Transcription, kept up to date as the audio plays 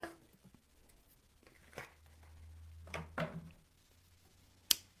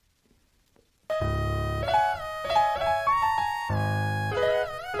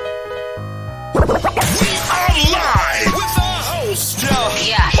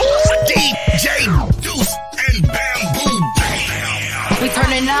DJ Duss and Bamboo. Bam. We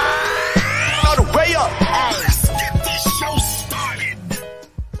turning up. All the way up. Let's get this show started.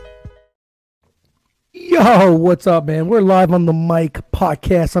 Yo, what's up, man? We're live on the mic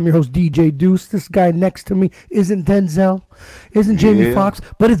podcast. I'm your host, DJ Duss. This guy next to me isn't Denzel, isn't Jamie Foxx,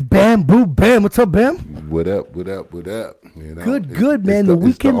 but it's Bamboo. Bam, what's up, Bam? What up, what up, what up? You know, Good, man. The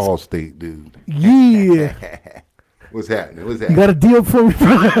weekend's... It's the All-State, dude. Yeah. What's happening? You got a deal for me?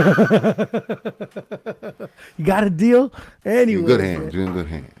 You got a deal? Anyway. Good hands. You're in good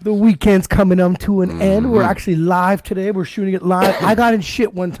hands. The weekend's coming up to an end. We're actually live today. We're shooting it live. I got in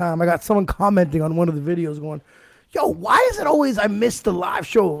shit one time. I got someone commenting on one of the videos going, yo, why is it always I miss the live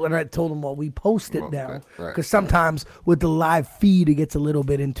show? And I told them, well, we post it now. Because sometimes with the live feed, it gets a little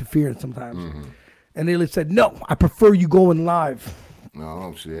bit interference sometimes. And they said, no, I prefer you going live.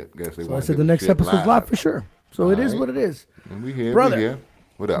 Oh, shit. Guess they so I said the next episode's live for sure. So it is what it is. And we here, brother. We here.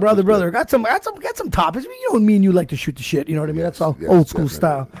 What up? Brother. Got some topics. You know, me and you like to shoot the shit. You know what I mean? That's all old school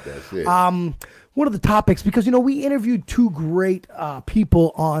style. That's it. One of the topics, because, you know, we interviewed two great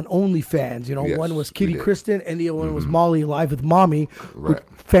people on OnlyFans. You know, one was Kitty Kristen and the other one was Molly Live with Mommy. Right.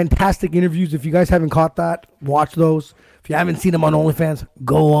 Fantastic interviews. If you guys haven't caught that, watch those. If you haven't seen them on OnlyFans,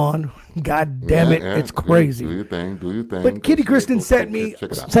 go on. God damn it, it's crazy. Do your thing. But Kitty Kristen sent me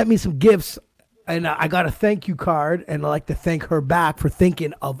some gifts. And I got a thank you card, and I'd like to thank her back for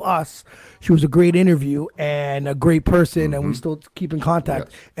thinking of us. She was a great interview and a great person, and we still keep in contact.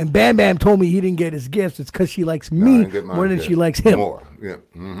 Yes. And Bam Bam told me he didn't get his gifts. It's because she likes me more than she likes him. More, yeah.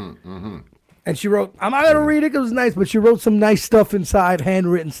 And she wrote, I'm not going to read it because it was nice, but she wrote some nice stuff inside,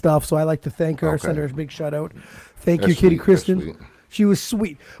 handwritten stuff. So I like to thank her, send her a big shout out. Thank you, Kitty Kristen. She was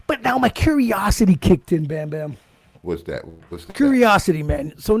sweet. But now my curiosity kicked in, Bam Bam. What's that? Curiosity,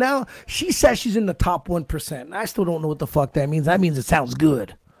 man. So now she says she's in the top 1%. And I still don't know what the fuck that means. That means it sounds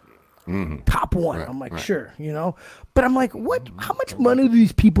good. Top one. Right, I'm like, sure, you know. But I'm like, what? How much money do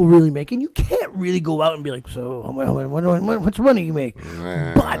these people really make? And you can't really go out and be like, so how much money you make?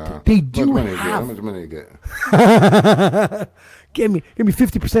 But they do have. How much money you get? Give me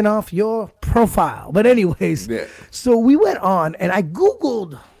 50% off your profile. But anyways, so we went on and I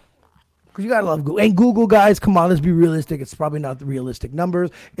Googled. Because you gotta love Google. And Google, guys, come on, let's be realistic. It's probably not the realistic numbers.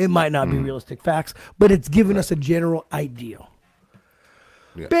 It might not be realistic facts, but it's giving us a general idea.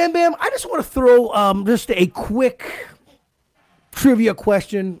 Yeah. Bam Bam, I just want to throw just a quick trivia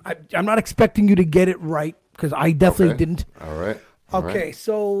question. I'm not expecting you to get it right, because I definitely didn't. All right. Okay,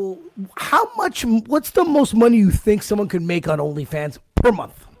 so what's the most money you think someone could make on OnlyFans per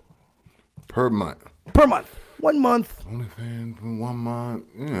month? Per month. 1 month. OnlyFans for 1 month.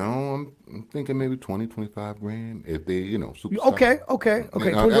 You know, I'm thinking maybe 20, 25 grand. If they, you know, super. Okay.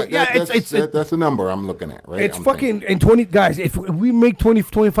 That's the number I'm looking at, right? It's fucking, and 20, guys, if we make 20,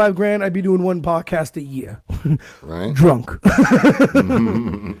 25 grand, I'd be doing one podcast a year. Right? Drunk.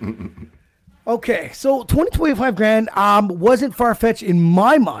 Okay, so 20, 25 grand wasn't far-fetched in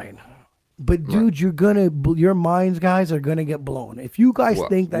my mind. But dude, your minds, guys, are gonna get blown. If you guys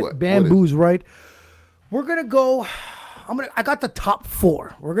think that Bamboo's right, we're gonna go. I got the top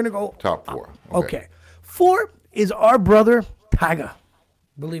 4. We're gonna go top 4. Okay. 4 is our brother Tyga.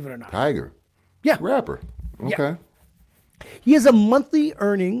 Believe it or not. Tiger. Yeah. Rapper. Okay. Yeah. He has a monthly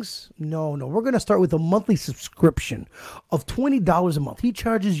earnings. No. We're gonna start with a monthly subscription of $20 a month. He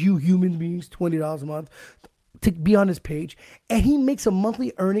charges you human beings $20 a month to be on his page, and he makes a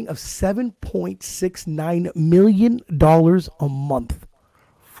monthly earning of $7.69 million a month.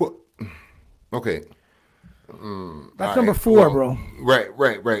 Okay. That's number 4, bro. Right.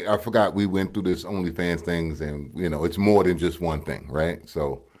 I forgot we went through this OnlyFans things, and you know it's more than just one thing, right?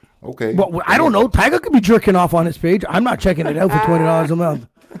 So, okay. Well, I don't know. Tyga could be jerking off on his page. I'm not checking it out for $20 a month.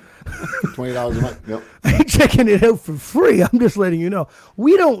 $20 a month. Yep. I ain't checking it out for free. I'm just letting you know.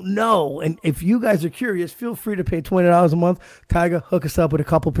 We don't know, and if you guys are curious, feel free to pay $20 a month. Tyga, hook us up with a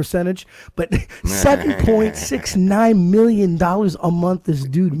couple percentage. But $7.69 million a month this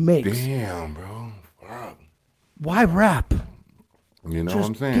dude makes. Damn, bro. Why rap? You know just what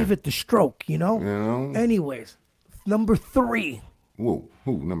I'm saying? Give it the stroke, you know? Anyways, number 3. Who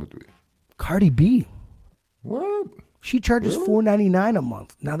number 3? Cardi B. What? She charges $4.99 a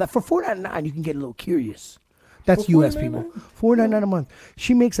month. Now that for $4.99 you can get a little curious. That's US people. $4.99 a month.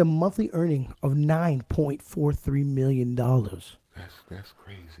 She makes a monthly earning of $9.43 million. That's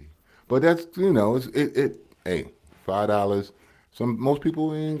crazy. But that's hey, $5. Most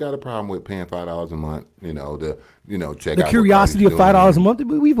people ain't got a problem with paying $5 a month. Check out the curiosity of $5 a month.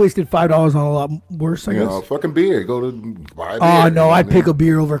 We've wasted $5 on a lot worse. I guess. Fucking beer. Go to buy a beer. Oh no, I pick a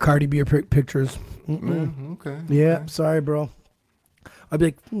beer over Cardi beer pictures. Okay. Yeah, sorry, bro. I'd be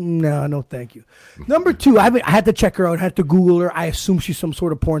like, no, thank you. Number 2, I had to check her out. I had to Google her. I assume she's some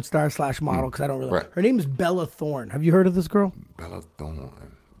sort of porn star / model because I don't really. Right. Her name is Bella Thorne. Have you heard of this girl? Bella Thorne.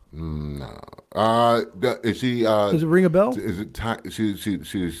 No. Is she? Does it ring a bell? Is it?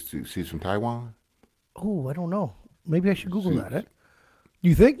 She's from Taiwan. Oh, I don't know. Maybe I should Google that.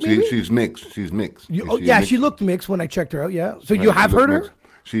 You think? Maybe? She's mixed. She's mixed. She looked mixed when I checked her out. Yeah. So you have heard her?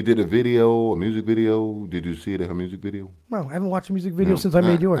 She did a music video. Did you see her music video? No, I haven't watched a music video since I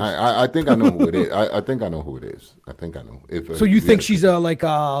made yours. I think I know who it is. I think I know who it is. I think I know. So you think she's like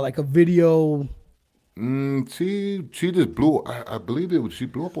a video? She just blew. I believe she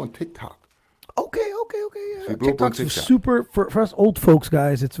blew up on TikTok. Okay, yeah. She blew up on TikTok's TikTok. super for us old folks,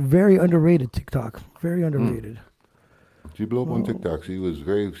 guys. It's very underrated. TikTok, very underrated. She blew up on TikTok. She was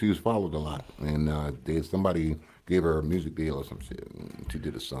followed a lot, and somebody gave her a music deal or some shit. And she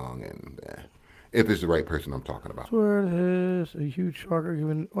did a song, and if it's the right person I'm talking about. Where it is a huge shocker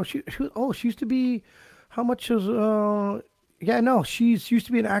given. She used to be. How much is she used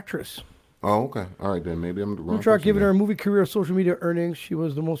to be an actress. Oh, okay. All right, then maybe I'm the wrong Truck person. giving her a movie career, social media earnings. She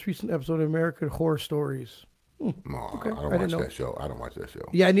was the most recent episode of American Horror Stories. No, Okay. I don't watch that show. I don't watch that show.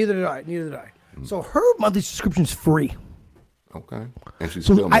 Yeah, neither did I. So her monthly subscription's free. Okay. And she's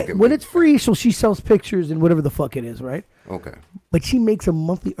So still making when it's free, so she sells pictures and whatever the fuck it is, right? Okay. But she makes a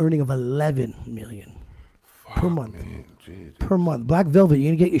monthly earning of $11 million per month. Man, Jesus. Per month. Black Velvet, you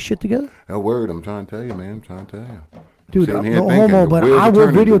gonna get your shit together? That word, I'm trying to tell you, man. I'm trying to tell you. Dude, Sitting I'm here no thinking, homo, the but wheels I are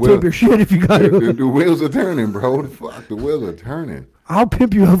will turning. videotape your shit if you got it. The wheels are turning, bro. Fuck, the wheels are turning. I'll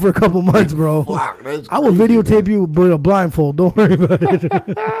pimp you up for a couple months, bro. Fuck, that's I will crazy, videotape you with a blindfold. Don't worry about it.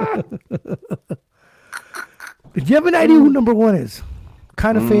 Did you have an idea who number 1 is?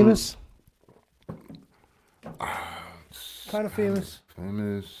 Kind of famous? Kind of famous?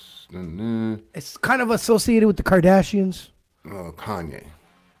 Famous. It's kind of associated with the Kardashians. Kanye.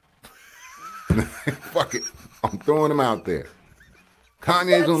 Fuck it. I'm throwing him out there.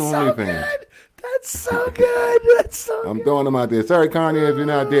 Kanye's on OnlyFans. That's so good. I'm throwing him out there. Sorry, Kanye, if you're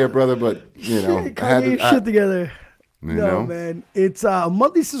not there, brother, but, you know. Kanye shit together. No, man. It's a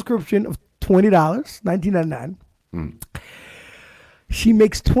monthly subscription of $20, $19.99. She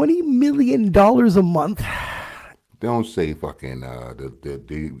makes $20 million a month. Don't say fucking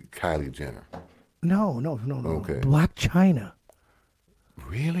the Kylie Jenner. No. Okay. Black China.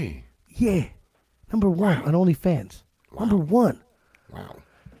 Really? Yeah. Number 1 on OnlyFans. Wow. Number 1. Wow.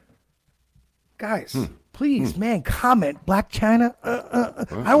 Guys, please, man, comment. Black China. I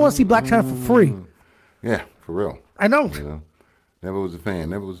don't want to see Black China for free. Yeah, for real. I don't. You know, never was a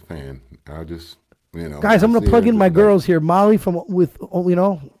fan. I just, you know. Guys, I'm I going to see plug her in my just girls here. Molly what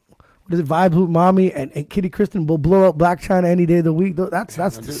is it, Vibes with Mommy, and Kitty Kristen will blow up Black China any day of the week. That's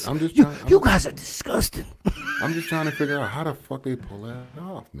you guys are disgusting. I'm just trying to figure out how the fuck they pull that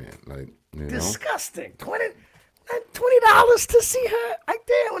off, man. Like, you know. Disgusting. $20 to see her.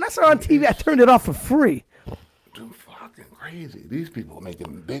 When I saw her on TV, I turned it off for free. Dude, fucking crazy. These people are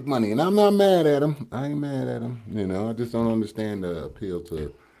making big money, and I'm not mad at them. I ain't mad at them. You know, I just don't understand the appeal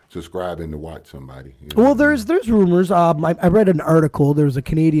to subscribing to watch somebody. You know? Well, there's rumors. I read an article. There was a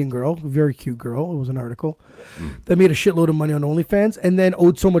Canadian girl, a very cute girl. It was an article that made a shitload of money on OnlyFans and then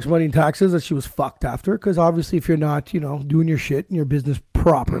owed so much money in taxes that she was fucked after. Because obviously, if you're not, doing your shit and your business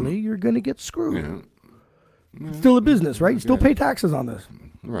properly, you're gonna get screwed. Yeah. It's still a business, right? You still pay taxes on this.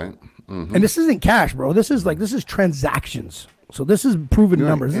 Right. Mm-hmm. And this isn't cash, bro. This is transactions. So this is proven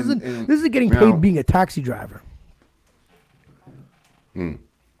numbers. This is getting paid being a taxi driver.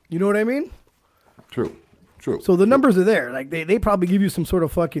 You know what I mean? True. So the numbers are there. Like they probably give you some sort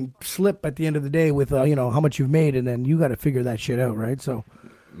of fucking slip at the end of the day with how much you've made, and then you got to figure that shit out, right? So.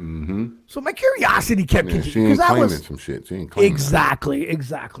 So my curiosity kept continuing. She ain't claiming some shit. She ain't claiming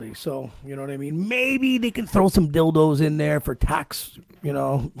exactly. So you know what I mean. Maybe they can throw some dildos in there for tax,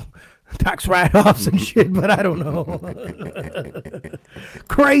 tax write-offs and shit. But I don't know.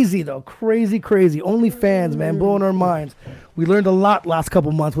 Crazy though, crazy. OnlyFans, man, blowing our minds. We learned a lot last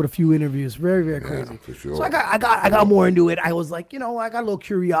couple months with a few interviews. Very, very crazy. For sure. So I got more into it. I was like, I got a little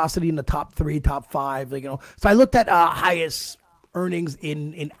curiosity in the top 3, top 5, So I looked at highest earnings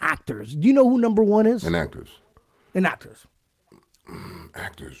in actors. Do you know who number 1 is? In actors. Actors.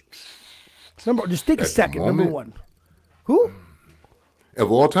 Just take a second. Number 1. Who?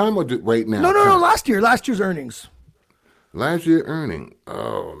 Of all time or just right now? No. Last year's earnings. Last year earning.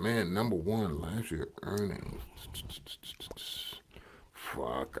 Oh man, number 1 last year earnings.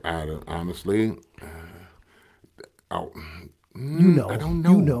 Fuck. Honestly. I don't know.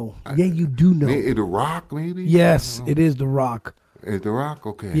 You know. Yeah, you do know. The Rock, maybe? Yes, it is The Rock. Is The Rock?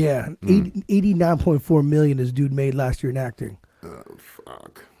 Okay. Yeah, 89.4 million this dude made last year in acting.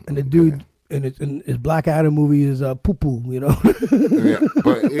 Fuck. And the dude in his Black Adam movie is Poo Poo, you know. Yeah,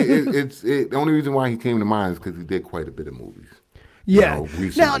 but the only reason why he came to mind is because he did quite a bit of movies. Yeah.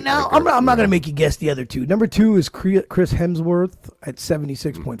 Now like I'm not gonna make you guess the other two. Number 2 is Chris Hemsworth at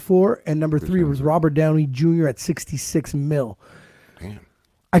 76.4, and number 3 was Robert Downey Jr. at 66 mil. Damn.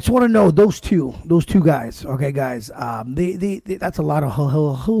 I just want to know those two guys. Okay, guys. They that's a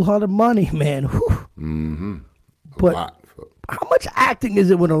whole lot of money, man. Mm-hmm. But lot. How much acting is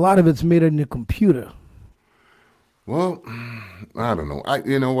it when a lot of it's made in the computer? Well, I don't know.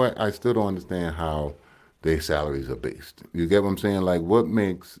 You know what? I still don't understand how their salaries are based. You get what I'm saying? Like, what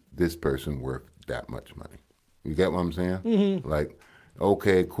makes this person worth that much money? You get what I'm saying? Mm-hmm. Like,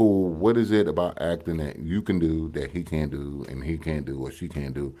 okay, cool. What is it about acting that you can do that he can't do, and he can't do or she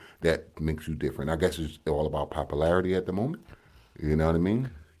can't do that makes you different? I guess it's all about popularity at the moment. You know what I mean?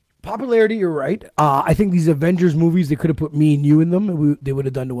 Popularity, you're right. I think these Avengers movies, they could have put me and you in them, and they would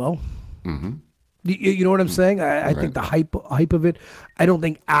have done well. Mm-hmm. You know what I'm saying? I think the hype of it. I don't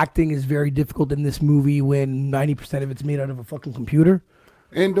think acting is very difficult in this movie when 90% of it's made out of a fucking computer.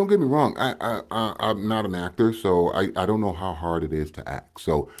 And don't get me wrong, I'm not an actor, so I don't know how hard it is to act.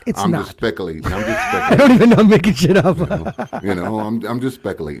 So I'm just speculating. I don't even know, I'm making shit up. I'm just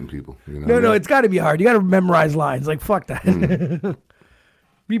speculating, people. No, it's got to be hard. You got to memorize lines. Like, fuck that.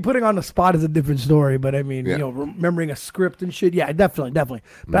 Be putting on the spot is a different story, but I mean, remembering a script and shit. Yeah, definitely. But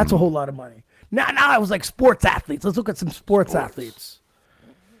that's a whole lot of money. Now I was like sports athletes. Let's look at some sports athletes.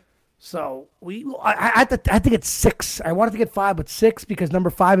 So I think it's 6. I wanted to get 5, but 6 because number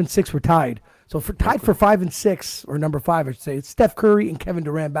 5 and 6 were tied. So tied for 5 and 6, or number 5, I should say, it's Steph Curry and Kevin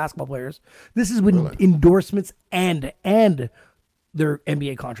Durant, basketball players. This is with endorsements and their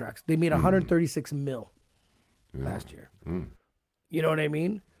NBA contracts. They made 136 mil last year. You know what I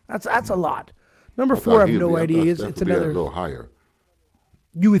mean? That's a lot. Number 4, I have no idea. It's another. A little higher.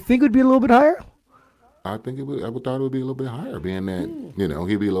 You would think it would be a little bit higher? I think I would thought it would be a little bit higher, being that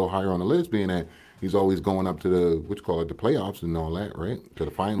he'd be a little higher on the list, being that he's always going up to the the playoffs and all that, right? To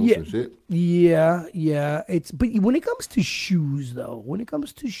the finals and shit. Yeah. But when it comes to shoes, though,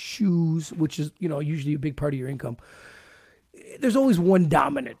 which is usually a big part of your income, there's always one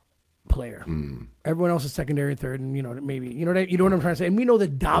dominant player. Everyone else is secondary, third, and maybe you know what I'm trying to say. And we know the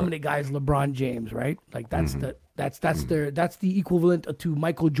dominant guy is LeBron James, right? Like that's the equivalent to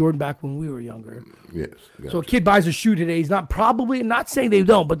Michael Jordan back when we were younger. Yes. So a kid buys a shoe today. He's not saying they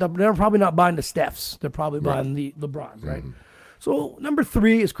don't, but they're probably not buying the Stephs. They're probably buying the LeBrons, right? So number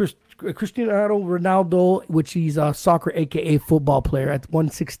 3 is Cristiano Ronaldo, which he's a soccer, aka football player, at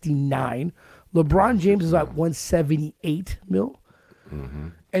 169. LeBron James is at 178 mil.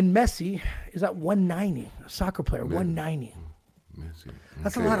 And Messi is at 190, a soccer player, 190. Messi.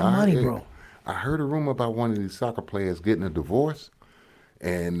 That's a lot of money, bro. I heard a rumor about one of these soccer players getting a divorce,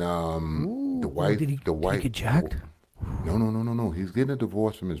 and the wife. Did he get jacked? No. He's getting a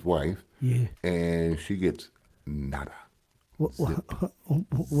divorce from his wife. Yeah. And she gets nada. What?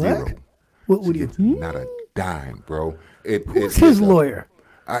 Zero. What she gets not a dime, bro. Who's his lawyer?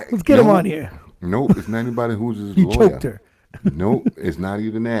 Let's get him on here. Nope, it's not anybody who's his he lawyer. He choked her. Nope, it's not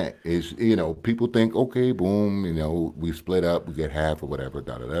even that. It's people think, okay, boom, we split up, we get half or whatever,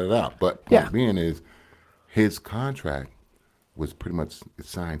 da da da da. But point being is, his contract was pretty much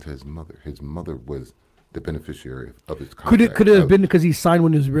assigned to his mother. His mother was the beneficiary of his contract. Could it have been because he signed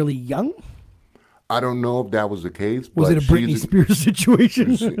when he was really young? I don't know if that was the case. Was it a Britney Spears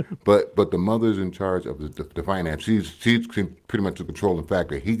situation? But the mother's in charge of the finance. She's pretty much the controlling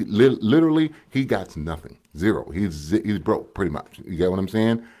factor. He literally got nothing, zero. He's broke pretty much. You get what I'm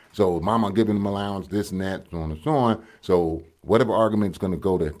saying? So mama giving him allowance, this and that, so on and so on. So whatever argument's going to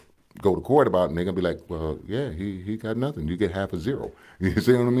go to court about, and they're gonna be like, well, yeah, he got nothing. You get half a zero. You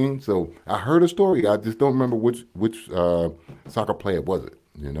see what I mean? So I heard a story. I just don't remember which soccer player was it.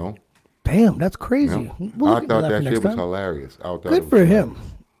 Damn, that's crazy. Yeah. I thought that shit was hilarious. Good for him.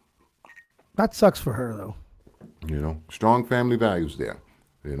 That sucks for her, though. Strong family values there.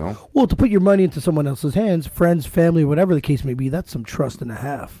 Well, to put your money into someone else's hands, friends, family, whatever the case may be, that's some trust and a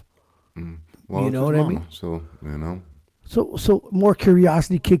half. Well, you know what I mean? So, So more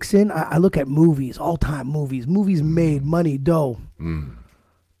curiosity kicks in. I look at movies, all-time movies. Movies made, money, dough.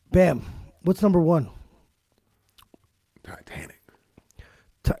 Bam. What's number 1? Titanic.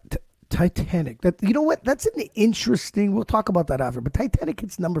 Titanic. You know what? That's an interesting. We'll talk about that after. But Titanic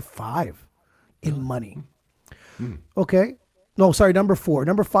hits number 5 in money. Okay. No, sorry, number 4.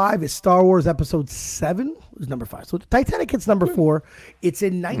 Number 5 is Star Wars Episode 7. Is number 5. So Titanic hits number 4. It's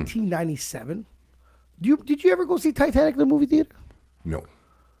in 1997. Did you ever go see Titanic in the movie theater? No.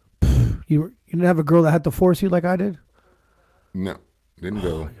 You didn't have a girl that had to force you like I did? No, didn't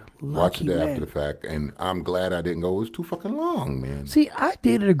go. Watched it after the fact, and I'm glad I didn't go. It was too fucking long, man. See, I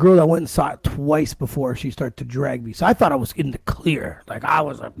dated a girl that went and saw it twice before she started to drag me, so I thought I was in the clear. Like I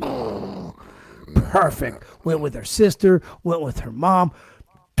was like, perfect. Went with her sister, went with her mom.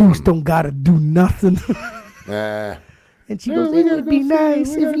 Dudes don't gotta do nothing. And she goes, it would be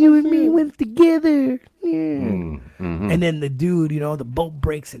nice if you and me went together. Yeah. And then the dude, the boat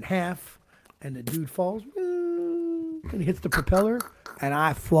breaks in half, and the dude falls, and he hits the propeller, and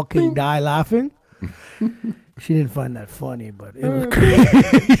I fucking die laughing. She didn't find that funny, but it was great.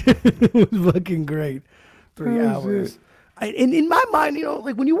 It was fucking great. 3 hours. And in my mind,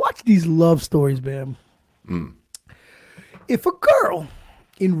 like when you watch these love stories, Bam, if a girl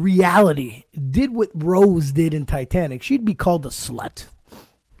in reality did what Rose did in Titanic, she'd be called a slut.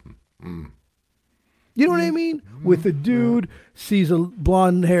 You know what I mean? With a dude, sees a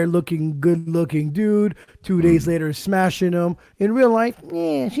blonde hair looking, good looking dude, 2 days later smashing him. In real life,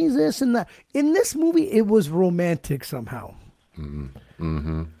 yeah, she's this and that. In this movie, it was romantic somehow. Come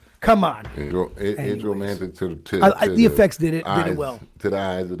on. It's romantic to the effects did it well. To the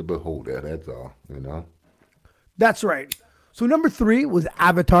eyes of the beholder, that's all, That's right. So number 3 was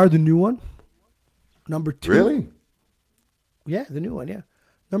Avatar, the new one. Number 2. Really? Yeah, the new one, yeah.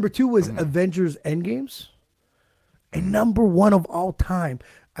 Number 2 was Avengers Endgames. And number 1 of all time,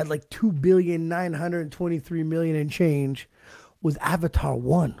 at like 2,923,000,000 and change, was Avatar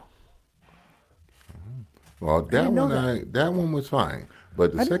 1. Well, that one was fine.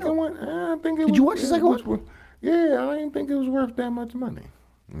 But the second one, I think it was. Did you watch the second one? Yeah, I didn't think it was worth that much money.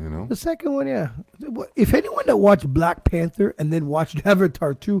 The second one, yeah. If anyone that watched Black Panther and then watched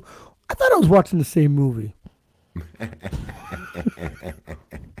Avatar 2, I thought I was watching the same movie. I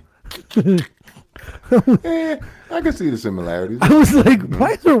can see the similarities. I was like,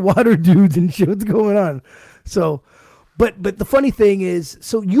 why is there water dudes and shit? What's going on? So, but the funny thing is,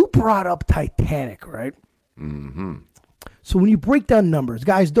 so you brought up Titanic, right? So when you break down numbers,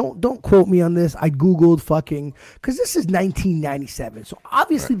 guys, don't quote me on this. I Googled because this is 1997. So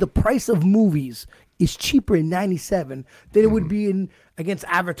obviously the price of movies is cheaper in 97 than it would be against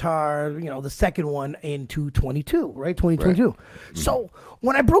Avatar, the second one in 2022, right? 2022. Right. So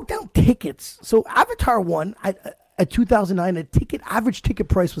when I broke down tickets, so Avatar 1 at 2009, average ticket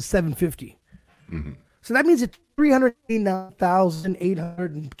price was $750. So that means it's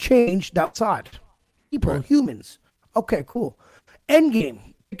 389,800 and changed outside. People, humans. Okay, cool. Endgame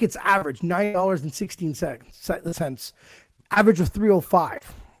tickets average $9.16. Average of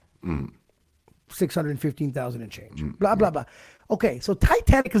 305. 615,000 and change. Blah blah blah. Okay, so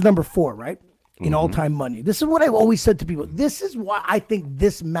Titanic is number 4, right? In all-time money. This is what I've always said to people. This is why I think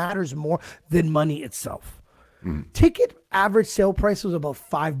this matters more than money itself. Ticket average sale price was about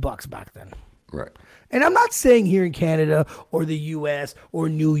 $5 back then. Right. And I'm not saying here in Canada or the U.S. or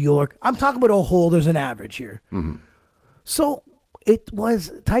New York. I'm talking about a whole. There's an average here. So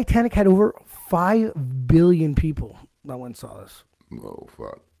Titanic had over 5 billion people that went and saw this. Oh,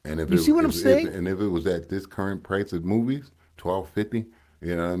 fuck. And if you see what I'm saying? And if it was at this current price of movies, $12.50,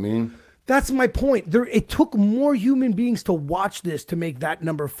 you know what I mean? That's my point. It took more human beings to watch this to make that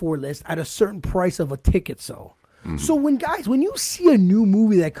number 4 list at a certain price of a ticket. So when you see a new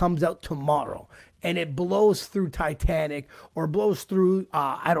movie that comes out tomorrow and it blows through Titanic or blows through,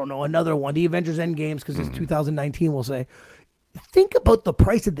 I don't know, another one, the Avengers Endgames, because it's 2019, we'll say, think about the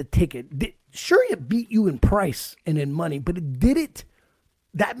price of the ticket. Sure, it beat you in price and in money, but did it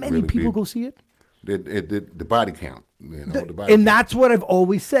that many really people go see it? The body count. And that's what I've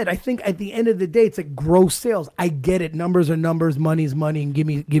always said. I think at the end of the day, it's like gross sales. I get it. Numbers are numbers. Money's money. And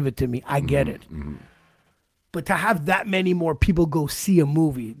give it to me. I get it. But to have that many more people go see a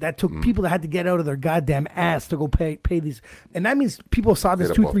movie, that took people that had to get out of their goddamn ass to go pay these. And that means people saw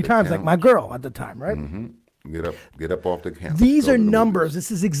this 2-3 times, like my girl at the time, right? Get up off the couch. These are numbers. This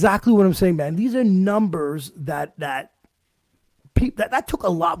is exactly what I'm saying, man. These are numbers that took a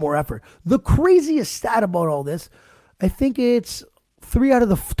lot more effort. The craziest stat about all this, I think it's 3 out of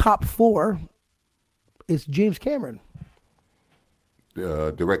the top 4 is James Cameron.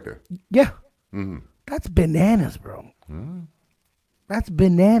 Director. Yeah. That's bananas, bro. That's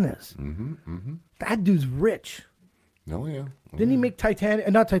bananas. That dude's rich. Oh, yeah. Didn't he make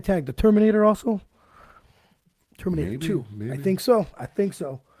Titanic? Not Titanic, the Terminator also? Terminator 2. Maybe. I think so.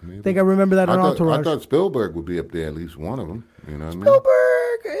 Maybe. I think I remember that on Entourage. I thought Spielberg would be up there, at least one of them. You know what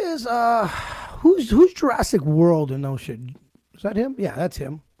Spielberg is who's Jurassic World and those shit? Is that him? Yeah, that's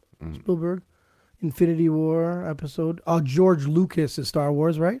him. Spielberg. Infinity War episode. George Lucas is Star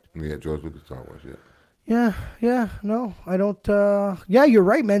Wars, right? Yeah, George Lucas Star Wars, yeah. Yeah, no, I don't. Yeah, you're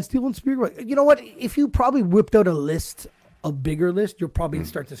right, man. Steven Spielberg. You know what? If you probably whipped out a list a bigger list, you'll probably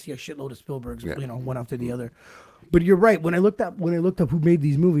start to see a shitload of Spielbergs, you know, one after the other. But you're right. When I looked up who made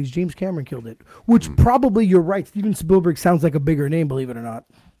these movies, James Cameron killed it. Which probably you're right. Steven Spielberg sounds like a bigger name, believe it or not.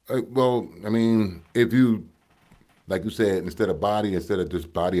 Well, I mean, if you, like you said, instead of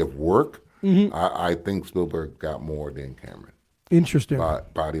just body of work, I think Spielberg got more than Cameron. Interesting.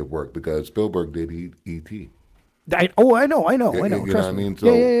 Body of work, because Spielberg did E.T. I know. You know what I mean? So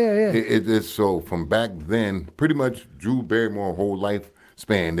yeah. It's so from back then, pretty much Drew Barrymore whole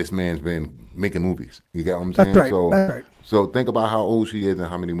lifespan, this man's been making movies. You get what I'm saying? That's right. So think about how old she is and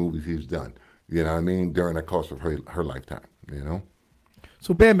how many movies he's done. You know what I mean? During the course of her lifetime. You know.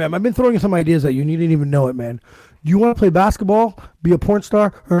 So Bam Bam, I've been throwing some ideas at you, and you didn't even know it, man. Do you want to play basketball, be a porn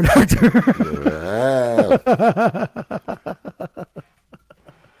star, or an actor?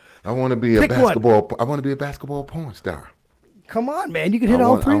 I want to be a basketball porn star. Come on, man. You can hit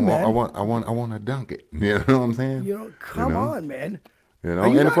all three, man. I want to dunk it. You know what I'm saying? You know, come on, man. You know,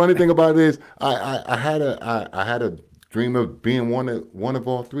 and the funny thing about it is, I had a dream of being one of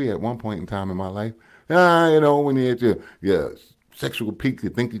all three at one point in time in my life. You know, when you at your sexual peak, you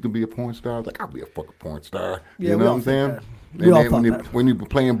think you can be a porn star. I was like, I'll be a fucking porn star. Yeah, you know what I'm saying? We all And then when you were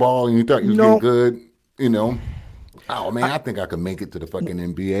playing ball and you thought you was getting good, you know. Oh, man, I think I could make it to the fucking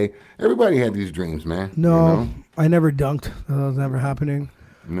NBA. Everybody had these dreams, man. No, you know? I never dunked. That was never happening.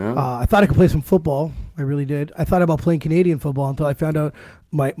 No. I thought I could play some football. I really did. I thought about playing Canadian football until I found out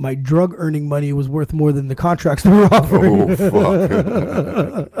my drug earning money was worth more than the contracts they were offering. Oh,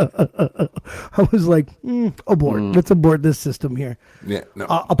 fuck. I was like, abort. Let's abort this system here. Yeah, no.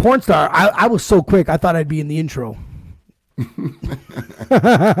 A porn star, I was so quick, I thought I'd be in the intro. The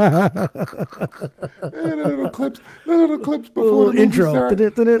little clips before the intro.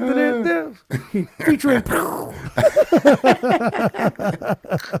 Featuring.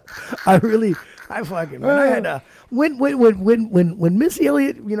 I had when Missy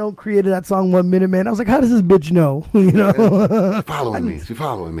Elliott, you know, created that song 1 Minute Man, I was like, how does this bitch know? You know, She's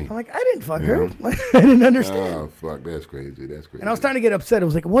following me. I'm like, I didn't fuck her. I didn't understand. Oh fuck, that's crazy. And I was starting to get upset. It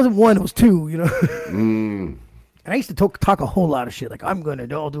was like, it wasn't one, it was two. You know. And I used to talk a whole lot of shit. Like, I'm going to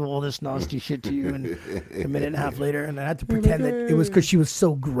do all this nasty shit to you. And a minute and a half later, and I had to pretend that it was because she was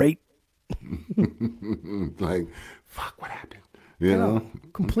so great. Like, fuck, what happened? You know?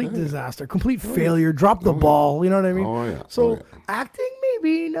 Complete disaster. Complete failure. Drop the ball. You know what I mean? Oh, yeah. So, acting,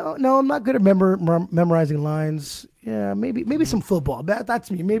 maybe. No, I'm not good at memorizing lines. Yeah, maybe some football. That's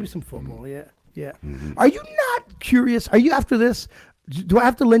me. Maybe some football. Yeah. Mm-hmm. Are you not curious? Are you after this? Do I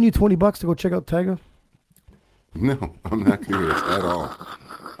have to lend you $20 to go check out Tyga? No, I'm not curious at all.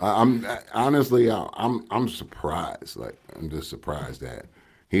 I'm honestly, I'm surprised. Like, I'm just surprised that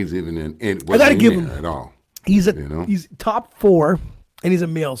he's even in. I gotta give him at all. He's top 4, and he's a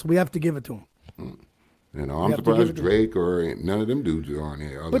male, so we have to give it to him. You know, I'm surprised Drake or none of them dudes are on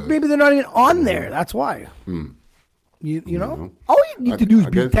here. But maybe they're not even on there. That's why. You know, all you need to do is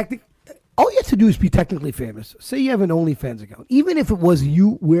be technically. All you have to do is be technically famous. Say you have an OnlyFans account, even if it was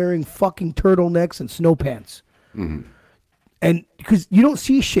you wearing fucking turtlenecks and snow pants. And because you don't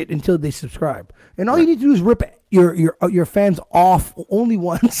see shit until they subscribe, and all you need to do is rip your fans off only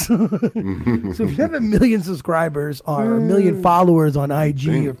once. So if you have 1 million subscribers or 1 million followers on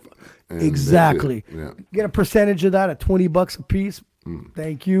IG, exactly, get a percentage of that at $20 a piece.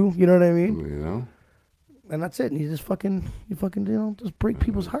 Thank you. You know what I mean? You know, and that's it. And you fucking just break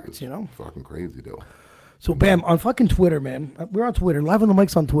people's hearts. You know, fucking crazy though. So bam, on fucking Twitter, man. We're on Twitter. Live on the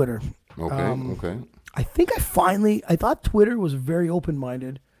Mics on Twitter. Okay. I think I thought Twitter was very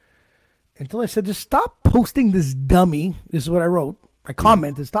open-minded until I said, just stop posting this dummy. This is what I wrote. I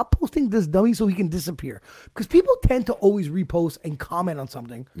commented, stop posting this dummy so he can disappear. Because people tend to always repost and comment on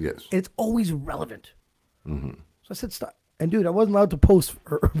something. Yes. And it's always relevant. So I said, stop. And dude, I wasn't allowed to post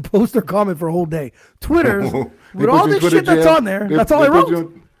or comment for a whole day. Twitter's, with all this shit that's on there, that's all I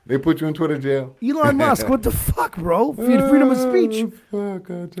wrote. They put you in Twitter jail. Elon Musk, what the fuck, bro? Freedom of speech.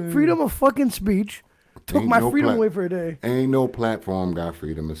 Freedom of fucking speech. Took my freedom away for a day. Ain't no platform got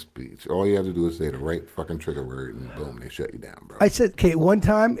freedom of speech. All you have to do is say the right fucking trigger word and boom, they shut you down, bro. I said, okay, one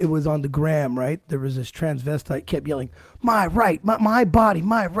time it was on the gram, right? There was this transvestite kept yelling, my right, my body,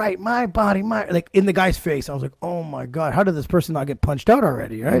 my right, my body, my, like in the guy's face. I was like, oh my God, how did this person not get punched out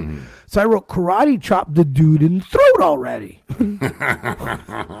already, right? So I wrote, karate chop the dude in the throat already.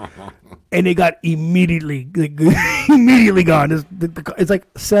 And they got immediately gone. It's like,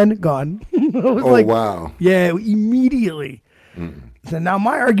 send, gone. Wow. Yeah, immedially. So now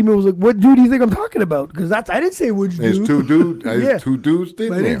my argument was like, what dude do you think I'm talking about? Because I didn't say which dude. It's two dudes. Yeah. Two dudes.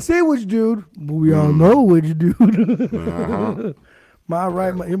 I didn't say which dude. But we all know which dude. My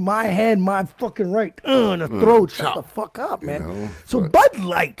right, my hand, my fucking right. In the throat. Shut the fuck up, man. So Bud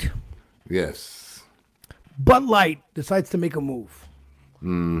Light. Yes. Bud Light decides to make a move.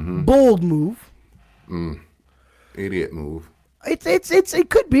 Bold move. Idiot move. It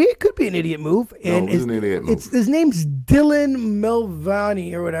could be an idiot move. And it's an idiot move. His name's Dylan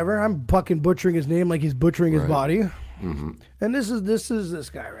Mulvaney or whatever. I'm fucking butchering his name like he's butchering his body. And this is this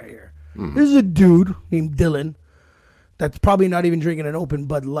guy right here. This is a dude named Dylan that's probably not even drinking an open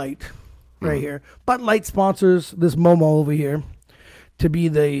Bud Light right here. Bud Light sponsors this Momo over here to be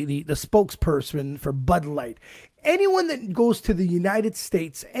the spokesperson for Bud Light. Anyone that goes to the United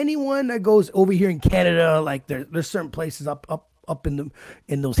States, anyone that goes over here in Canada, like there's certain places up in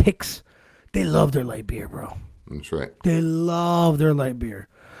those hicks, they love their light beer, bro. That's right. They love their light beer.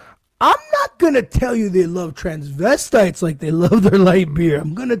 I'm not gonna tell you they love transvestites like they love their light beer.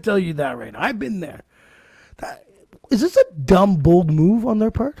 I'm gonna tell you that right now. I've been there. Is this a dumb, bold move on their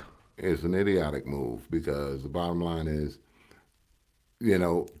part? It's an idiotic move because the bottom line is,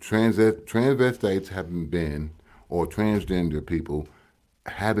 transvestites haven't been, or transgender people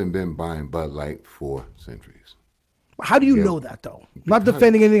haven't been buying Bud Light for centuries. How do you know that, though? Not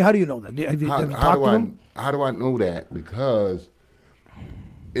defending anything. How do you know that? Have you talked to them? How do I know that? Because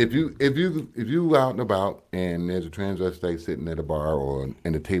if you out and about and there's a transvestite sitting at a bar or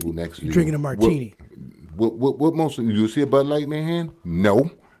in the table next to you, drinking a martini, what most of you see a Bud Light in their hand?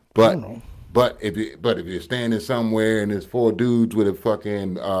 No, but if you're standing somewhere and there's four dudes with a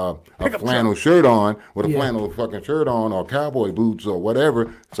fucking a flannel shirt on, with a flannel fucking shirt on, or cowboy boots or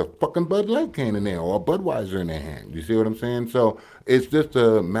whatever, it's a fucking Bud Light can in there or a Budweiser in their hand. You see what I'm saying? So it's just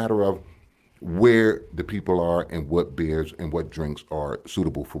a matter of where the people are and what beers and what drinks are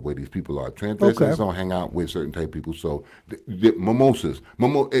suitable for where these people are. Transvestites don't hang out with certain type of people. So the mimosas,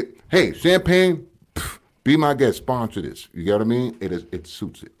 hey, champagne, be my guest, sponsor this. You get what I mean? It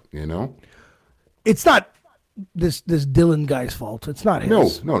suits it. It's not this Dylan guy's fault. It's not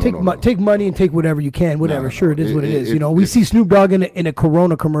his. No. Take money and take whatever you can. Whatever. Sure, it is what it is. We see Snoop Dogg in a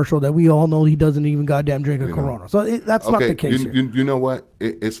Corona commercial that we all know he doesn't even goddamn drink a Corona. So that's not the case here. You know what?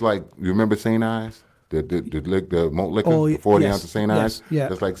 It's like, you remember St. Ives? The malt liquor, 40 ounce of St. Ives?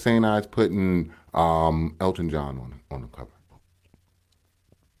 Yeah. It's like St. Ives putting Elton John on the cover.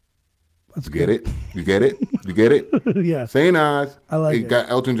 That's You get it? You get it? Yeah. St. Ives. I like it. Got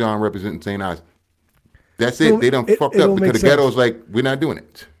Elton John representing St. Ives. That's it. They done fucked up because the ghetto's like, we're not doing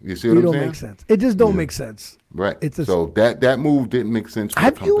it. You see what I'm saying? It don't make sense. It just don't make sense. Right. So that move didn't make sense.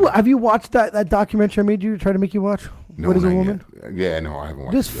 Have you watched that documentary I made you try to make you watch? No, What is a Woman? Yeah, no, I haven't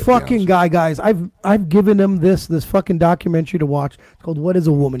watched This it yet, fucking guy, guys. I've given him this fucking documentary to watch. It's called What Is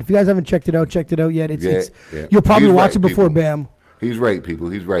a Woman? If you guys haven't checked it out yet. You'll probably watch it before Bam. He's right, people.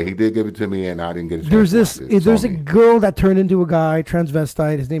 He's right. He did give it to me, and I didn't get a chance. There's a girl that turned into a guy,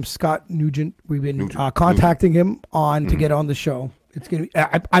 transvestite. His name's Scott Nugent. We've been contacting him to get on the show. It's gonna be.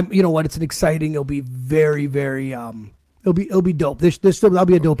 I'm. You know what? It's an exciting. It'll be very, very. It'll be dope. That'll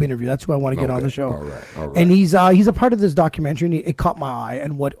be a dope interview. That's who I want to get on the show. All right. And he's a part of this documentary, and it caught my eye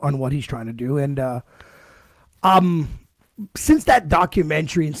on what he's trying to do. And since that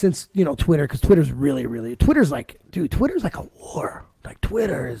documentary and since Twitter, because Twitter's really Twitter's like a war. Like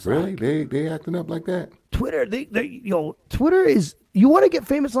Twitter is really they acting up like that. Twitter Twitter is, you want to get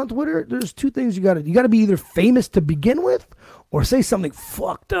famous on Twitter. There's two things you got to be either famous to begin with or say something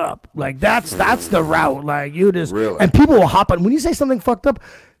fucked up. Like that's the route. Like you just and people will hop on when you say something fucked up.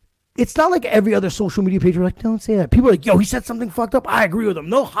 It's not like every other social media page. We're like, don't say that. People are like, yo, he said something fucked up. I agree with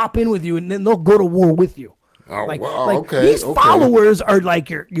him. They'll hop in with you and then they'll go to war with you. Oh, These followers are like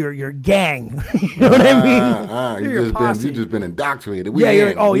your gang. You know what I mean? You just been indoctrinated.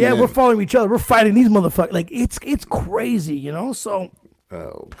 We're following each other. We're fighting these motherfuckers. Like it's crazy, So.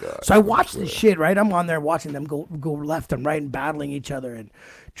 Oh God. So I watched this shit. Right, I'm on there watching them go left and right and battling each other and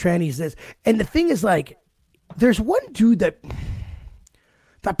trannies this. And the thing is, like, there's one dude that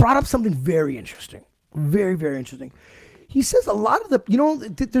brought up something very interesting, very very interesting. He says a lot of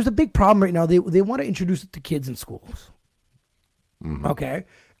there's a big problem right now. They want to introduce it to kids in schools. Mm-hmm. Okay.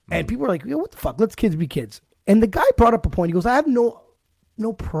 And people are like, what the fuck? Let's kids be kids. And the guy brought up a point. He goes, I have no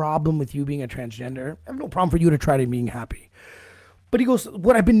problem with you being a transgender. I have no problem for you to try to being happy. But he goes,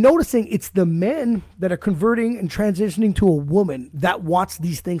 what I've been noticing, it's the men that are converting and transitioning to a woman that wants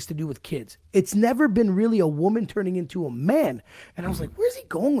these things to do with kids. It's never been really a woman turning into a man. And I was like, where's he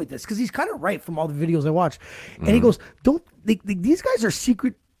going with this? Because he's kind of right from all the videos I watched. And he goes, these guys are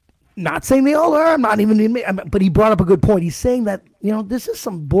secret. Not saying they all are. I'm not even, but he brought up a good point. He's saying that, this is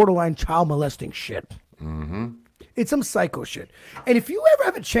some borderline child molesting shit. Mm-hmm. It's some psycho shit. And if you ever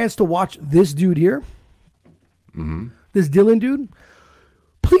have a chance to watch this dude here, This Dylan dude,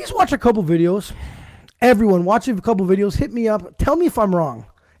 please watch a couple videos. Everyone, watch a couple videos. Hit me up. Tell me if I'm wrong.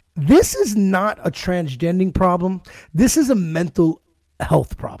 This is not a transgending problem. This is a mental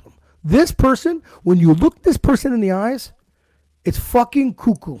health problem. This person, when you look this person in the eyes, it's fucking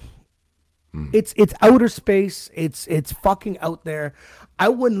cuckoo. It's outer space. It's fucking out there. I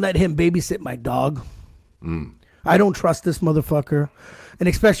wouldn't let him babysit my dog. I don't trust this motherfucker. And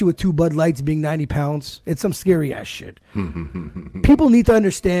especially with 2 Bud Lights being 90 pounds. It's some scary ass shit. People need to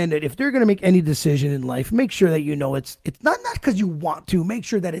understand that if they're going to make any decision in life, make sure that you know it's not because you want to. Make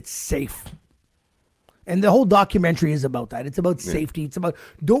sure that it's safe. And the whole documentary is about that. It's about safety. It's about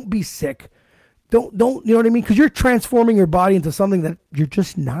don't be sick. Don't you know what I mean? Because you're transforming your body into something that you're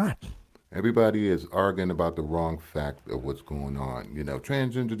just not. Everybody is arguing about the wrong fact of what's going on. You know,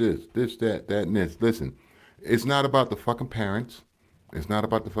 transgender this, that, and this. Listen, it's not about the fucking parents. It's not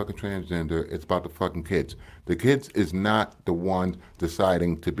about the fucking transgender. It's about the fucking kids. The kids is not the ones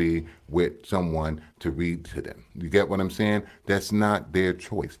deciding to be with someone to read to them. You get what I'm saying? That's not their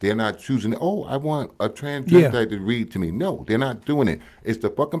choice. They're not choosing, oh, I want a transgender to read to me. No, they're not doing it. It's the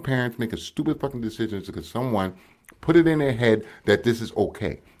fucking parents making stupid fucking decisions because someone put it in their head that this is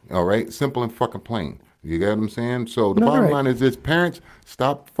okay. All right? Simple and fucking plain. You get what I'm saying? So the bottom line is this. Parents,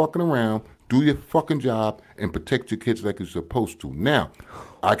 stop fucking around. Do your fucking job and protect your kids like you're supposed to. Now,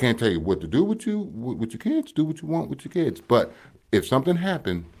 I can't tell you what to do with your kids. Do what you want with your kids. But if something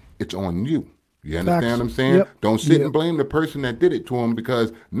happened, it's on you. You understand what I'm saying? Yep. Don't sit and blame the person that did it to him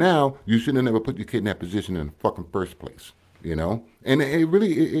because now you should have never put your kid in that position in the fucking first place. You know? And it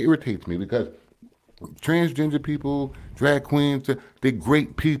really irritates me because transgender people, drag queens, they're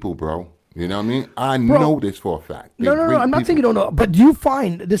great people, bro. You know what I mean? I know this for a fact. No. I'm not saying you don't know. But do you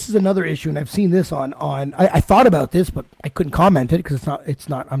find this is another issue, and I've seen this on I thought about this, but I couldn't comment it because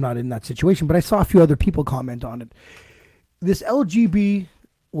I'm not in that situation. But I saw a few other people comment on it. This LGB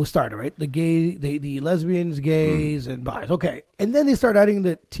was started, right? The lesbians, gays, and bis. Okay. And then they start adding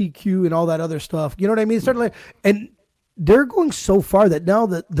the TQ and all that other stuff. You know what I mean? They started and they're going so far that now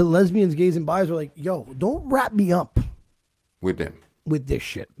the lesbians, gays, and bis are like, yo, don't wrap me up with them. With this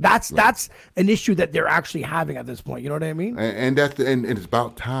shit. That's an issue that they're actually having at this point. You know what I mean? And it's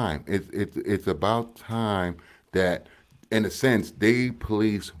about time. It's about time that, in a sense, they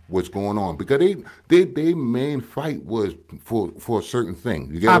police what's going on because they main fight was for a certain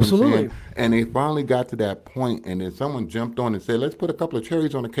thing. You get what I'm saying? And they finally got to that point, and then someone jumped on and said, "Let's put a couple of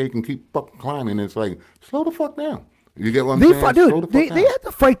cherries on the cake and keep fucking climbing." And it's like, slow the fuck down. You get what I'm saying? Dude, they had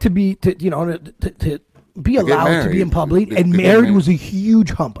to fight to be allowed to be in public, and married was a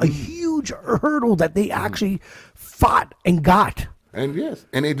huge hump, a huge hurdle that they actually fought and got. And yes,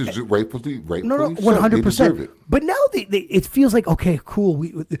 and they just rightfully 100%. But now it feels like, okay,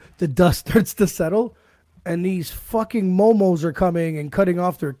 cool. The dust starts to settle, and these fucking momos are coming and cutting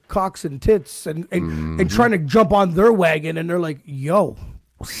off their cocks and tits and trying to jump on their wagon, and they're like, yo,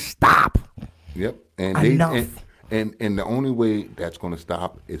 stop. Yep. And enough. And the only way that's going to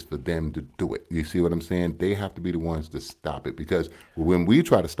stop is for them to do it. You see what I'm saying? They have to be the ones to stop it because when we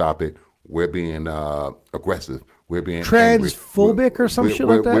try to stop it, we're being aggressive. We're being transphobic or some shit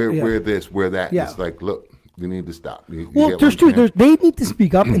like that. We're this, we're that. Yeah. It's like, look, you need to stop. There's two. They need to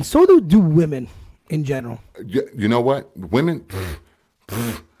speak up, and so do women in general. You know what? Women,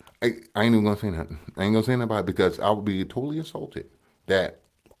 I ain't even going to say nothing. I ain't going to say nothing about it because I would be totally insulted that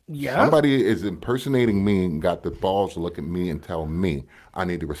somebody is impersonating me and got the balls to look at me and tell me I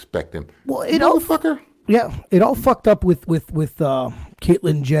need to respect him. Well, it all fucked up with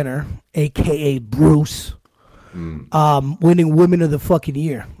Caitlyn Jenner, aka Bruce, winning Women of the fucking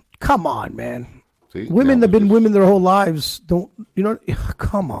Year. Come on, man. See, women have been women their whole lives. Don't you know?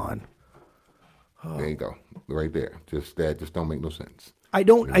 Come on. There you go, right there. Just don't make no sense. I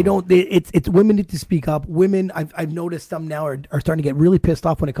don't. It's women need to speak up. Women, I've noticed some now are starting to get really pissed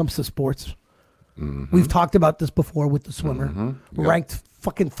off when it comes to sports. Mm-hmm. We've talked about this before with the swimmer, ranked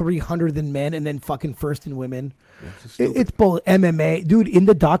fucking 300 in men and then fucking first in women. It's both MMA, dude. In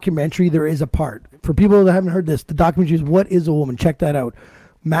the documentary, there is a part for people that haven't heard this. The documentary is "What Is a Woman?" Check that out.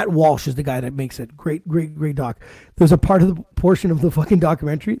 Matt Walsh is the guy that makes it. Great doc. There's a part of the portion of the fucking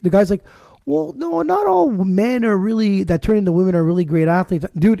documentary. The guy's like, well, no, not all men are really, that turn into women are really great athletes.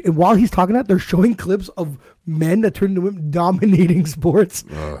 Dude, and while he's talking that, they're showing clips of men that turn into women dominating sports,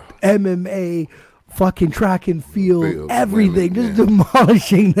 MMA, fucking track and field, everything, just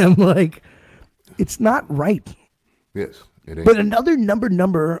demolishing them. Like, it's not right. Yes, it ain't. But another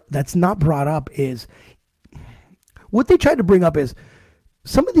number that's not brought up is, what they tried to bring up is,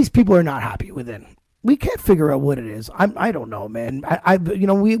 some of these people are not happy within. We can't figure out what it is. I don't know, man.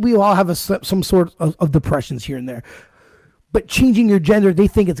 We all have some sort of depressions here and there. but changing your gender, they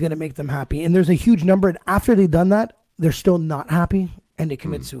think it's going to make them happy. And there's a huge number. And after they've done that, they're still not happy and they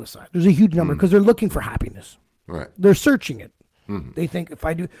commit suicide. There's a huge number because they're looking for happiness. Right. They're searching it. They think if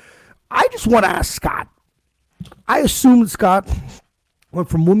I do. I just want to ask Scott. I assumed Scott went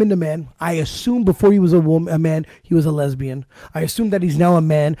from woman to man. I assumed before he was a man, he was a lesbian. I assumed that he's now a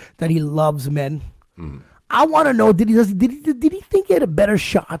man, that he loves men. I want to know, did he think he had a better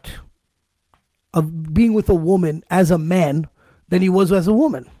shot of being with a woman as a man than he was as a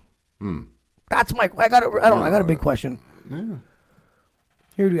woman? That's I got a big question. Yeah.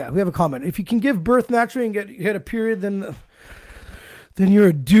 Here we have a comment. If you can give birth naturally and get a period, then you're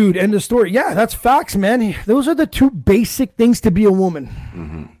a dude. End of story. Yeah, that's facts, man. Those are the two basic things to be a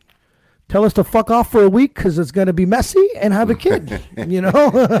woman. Tell us to fuck off for a week because it's going to be messy and have a kid. You know?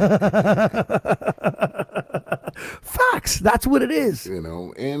 Facts. That's what it is. You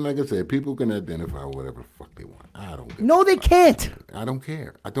know, and like I said, people can identify whatever the fuck they want. I don't care. No, they can't. I don't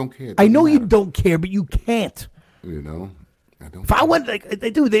care. I don't care. I know you don't care, but you can't. You know? I don't If care. I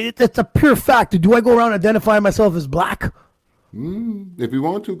went, that's a pure fact. Do I go around identifying myself as black? If you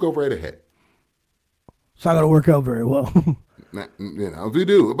want to, go right ahead. It's not going to work out very well. You know, if you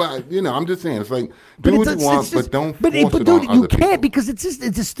do, but you know, I'm just saying, it's like do what you want, but don't force it dude, on you other can't people. because it's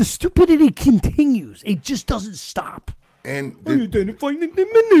just the stupidity continues. It just doesn't stop. And You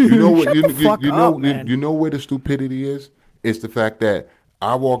know what? You You know where the stupidity is? It's the fact that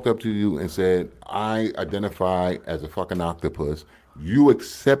I walked up to you and said I identify as a fucking octopus. You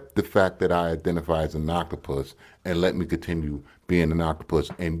accept the fact that I identify as an octopus and let me continue being an octopus,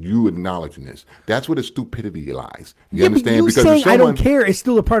 and you acknowledging this. That's where the stupidity lies. You understand? But you because saying I don't care is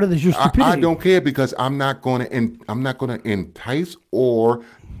still a part of your stupidity. I don't care because I'm not going to entice or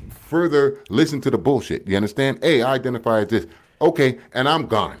further listen to the bullshit. You understand? Hey, I identify as this. Okay, and I'm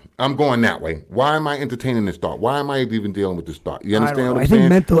gone. I'm going that way. Why am I entertaining this thought? Why am I even dealing with this thought? You understand what I'm saying? I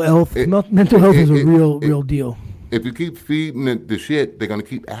think mental health is a real deal. If you keep feeding the shit, they're going to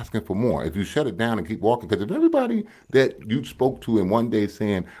keep asking for more. If you shut it down and keep walking, because if everybody that you spoke to in one day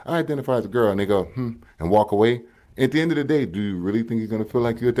saying, I identify as a girl, and they go, and walk away, at the end of the day, do you really think you're going to feel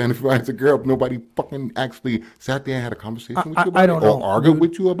like you identify as a girl if nobody fucking actually sat there and had a conversation with you about I don't it? know, Or argued dude.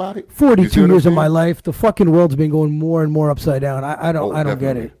 with you about it? 42 years of my life. life, the fucking world's been going more and more upside down. I don't get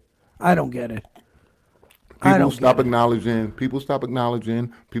definitely. it. I don't get it. People stop acknowledging. People stop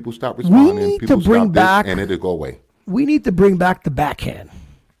acknowledging. People stop responding. need People to bring stop back- this, and it'll go away. We need to bring back the backhand.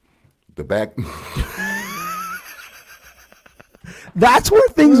 The back. That's where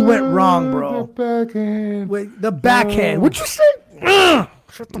things went wrong, bro. The backhand. Wait, the backhand. What you say?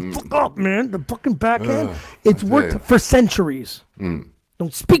 Shut the fuck up, man. The fucking backhand. It's worked for centuries.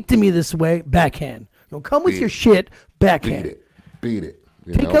 Don't speak to me this way. Backhand. Don't come with your shit. Backhand. Beat it.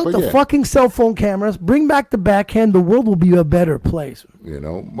 You Take know? out But the yeah, fucking cell phone cameras. Bring back the backhand. The world will be a better place. You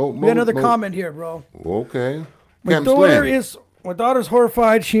know. We got another comment here, bro. Okay. My daughter's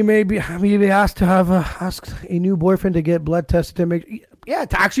horrified. She may be asked to ask a new boyfriend to get blood tested to make. Yeah,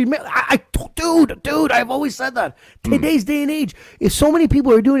 to actually. Dude, I've always said that. Today's day and age, if so many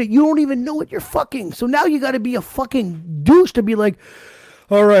people are doing it, you don't even know what you're fucking. So now you got to be a fucking douche to be like,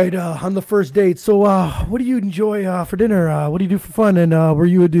 all right, on the first date. So, what do you enjoy for dinner? What do you do for fun? And were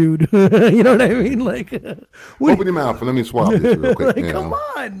you a dude? You know what I mean? Like, Open your mouth and let me swap this real quick. like, you come know?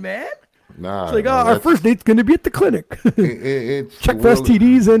 on, man. Nah. It's like, no, our that's- first date's gonna be at the clinic. it's Check the for world-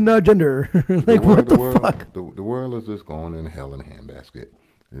 STDs and gender. Like, what the fuck? The world is just going in hell in a handbasket.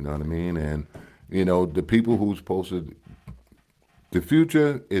 You know what I mean? And, you know, the people who's supposed to, the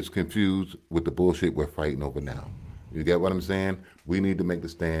future is confused with the bullshit we're fighting over now. You get what I'm saying? We need to make the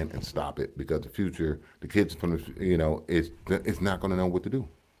stand and stop it because the future, the kids from the, you know, it's not going to know what to do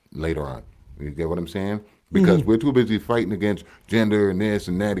later on. You get what I'm saying? Because we're too busy fighting against gender and this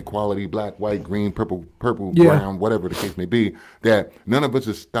and that, equality, black, white, green, purple, brown, whatever the case may be, that none of us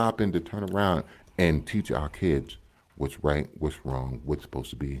is stopping to turn around and teach our kids what's right, what's wrong, what's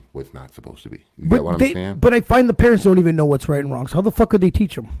supposed to be, what's not supposed to be. You get what I'm saying? But I find the parents don't even know what's right and wrong. So how the fuck could they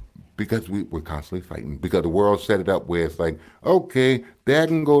teach them? Because we're constantly fighting. Because the world set it up where it's like, okay, dad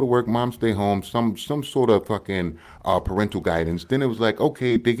can go to work, mom stay home, some sort of fucking parental guidance. Then it was like,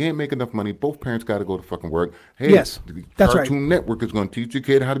 okay, they can't make enough money. Both parents got to go to fucking work. Hey, Yes, that's right. Cartoon Network is going to teach your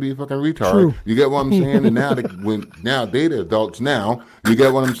kid how to be a fucking retard. True. You get what I'm saying? And now now they the adults now. You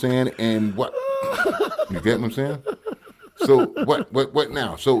get what I'm saying? And what? You get what I'm saying? So what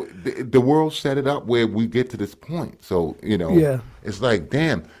now? So the world set it up where we get to this point. So, you know, it's like,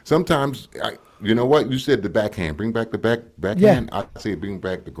 damn, sometimes, you know what? You said the backhand. Bring back the backhand. I say bring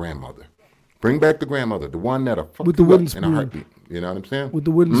back the grandmother. Bring back the grandmother, the one that'll fuck With the you wooden up in a spoon. heartbeat. You know what I'm saying? With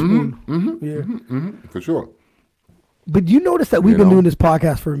the wooden spoon. For sure. But you notice that we've been doing this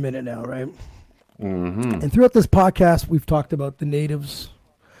podcast for a minute now, right? Mm-hmm. And throughout this podcast, we've talked about the natives.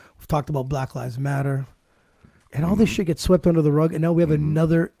 We've talked about Black Lives Matter. And all this shit gets swept under the rug. And now we have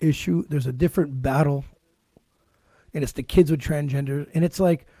another issue. There's a different battle. And it's the kids with transgender. And it's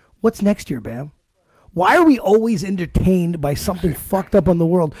like, what's next year, Bam? Why are we always entertained by something fucked up on the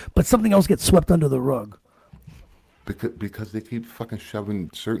world, but something else gets swept under the rug? Because they keep fucking shoving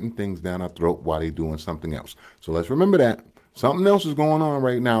certain things down our throat while they're doing something else. So let's remember that. Something else is going on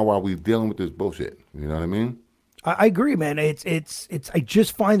right now while we're dealing with this bullshit. You know what I mean? I agree, man. It's. I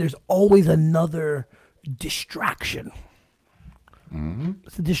just find there's always another distraction. Mm-hmm.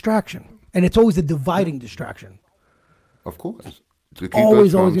 It's a distraction. And it's always a dividing distraction. Of course. To keep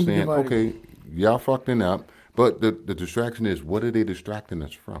always us from saying, dividing. okay, y'all fucking up. But the distraction is, what are they distracting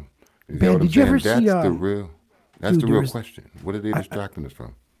us from? Man, did you ever see... That's the real question. What are they distracting us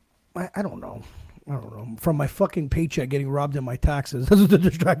from? I don't know. From my fucking paycheck getting robbed in my taxes. That's what they're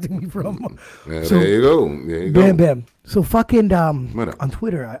distracting me from. Yeah, so, there you go. Bam, bam. So fucking on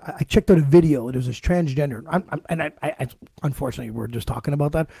Twitter, I checked out a video. There's this transgender. I unfortunately, we're just talking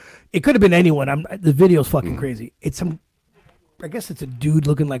about that. It could have been anyone. The video's fucking crazy. It's some... I guess it's a dude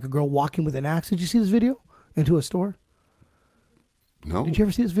looking like a girl walking with an axe. Did you see this video? Into a store? No. Did you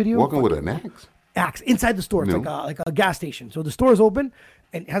ever see this video? Walking with an axe? Axe inside the store. It's like a gas station. So the store is open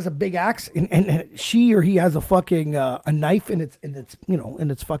and it has a big axe, and she or he has a fucking a knife in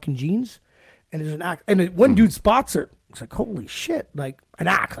its fucking jeans, and there's an axe. And one dude spots her. It's like, holy shit, like an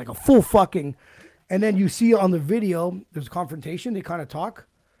axe, like a full fucking. And then you see on the video, there's a confrontation. They kind of talk,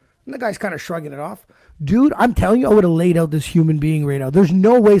 and the guy's kind of shrugging it off. Dude, I'm telling you, I would have laid out this human being right now. There's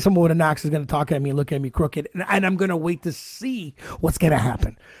no way someone with an axe is going to talk at me and look at me crooked. And I'm going to wait to see what's going to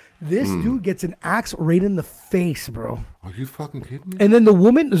happen. This dude gets an axe right in the face, bro. Are you fucking kidding me? And then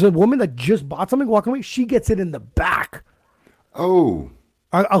there's a woman that just bought something walking away. She gets it in the back. Oh.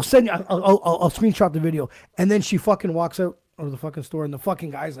 I'll send you, I'll screenshot the video. And then she fucking walks out of the fucking store, and the fucking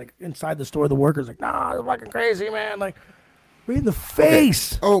guy's like inside the store. The worker's like, nah, they're fucking crazy, man. Like, right in the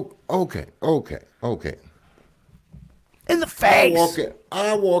face. Okay. In the face.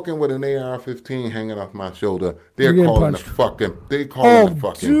 I walk in with an AR-15 hanging off my shoulder. They're calling the fucking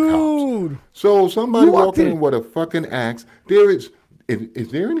cops. So somebody walking in with a fucking axe. Is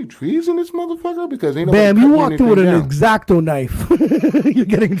there any trees in this motherfucker? Because ain't nobody. Bam, you walked in with an X-Acto knife. You're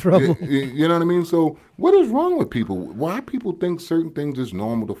getting in trouble. You know what I mean? So what is wrong with people? Why people think certain things is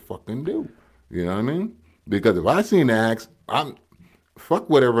normal to fucking do? You know what I mean? Because if I see an axe, fuck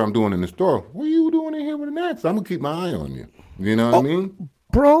whatever I'm doing in the store. What are you doing in here with an axe? I'm gonna keep my eye on you. You know what I mean?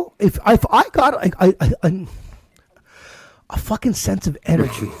 Bro, if I got a fucking sense of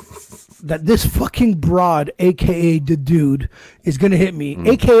energy that this fucking broad, aka the dude, is gonna hit me,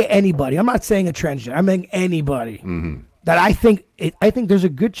 aka anybody. I'm not saying a transgender. I'm saying anybody that I think there's a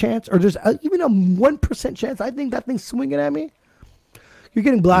good chance, or there's even a 1% chance. I think that thing's swinging at me. You're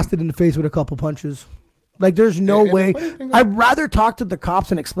getting blasted in the face with a couple punches. Like, there's no way. I'd rather talk to the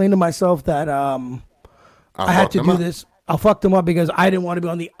cops and explain to myself that I had to do this. I'll fuck them up because I didn't want to be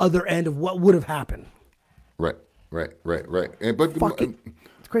on the other end of what would have happened. Right. But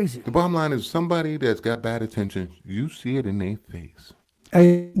it's crazy. The bottom line is, somebody that's got bad intentions, you see it in their face.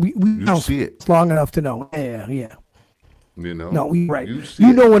 We see it. It's long enough to know. Yeah. You know. No, right.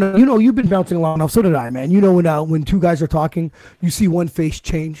 You've been bouncing long enough. So did I, man. You know when two guys are talking, you see one face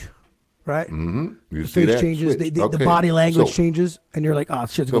change. Right? Mm-hmm. The face changes, the body language changes, and you're like, oh,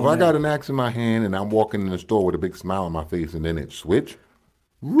 shit's going on. So if I got an axe in my hand and I'm walking in the store with a big smile on my face and then it switch,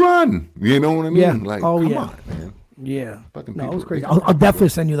 run! You know what I mean? Yeah. Like, come on, man. Yeah. Fucking no, it was people, crazy. I'll definitely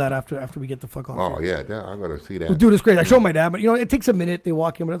send you that after we get the fuck off. Oh, yeah. I got to see that. Well, dude, it's great. I showed my dad, but, it takes a minute. They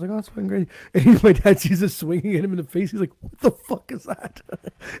walk in, but I was like, oh, it's fucking great. And my dad sees us swinging at him in the face. He's like, what the fuck is that?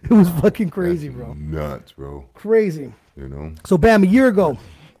 It was fucking crazy, bro. Nuts, bro. Crazy. You know? So, bam, a year ago.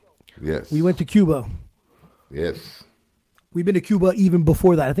 Yes. We went to Cuba. Yes. We've been to Cuba even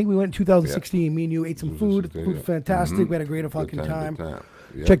before that. I think we went in 2016. Yeah. Me and you ate some food. Food was fantastic. We had a great fucking time. Yep.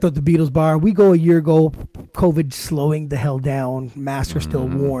 Checked out the Beatles bar. We go a year ago. COVID slowing the hell down. Masks are still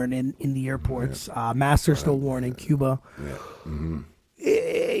worn in the airports. Masks are still worn in Cuba. Yeah.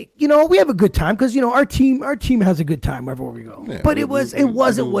 We have a good time because our team has a good time wherever we go. Yeah, but it wasn't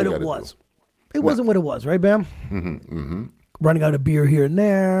what it was. It wasn't what it was, right, Bam? Running out of beer here and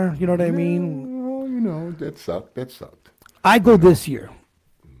there. You know what I mean? Well, that sucked. I go this year.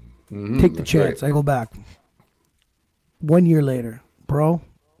 Take the chance. Right. I go back. 1 year later, bro,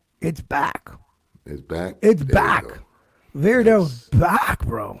 it's back. It's back. It's back. Verdo's back,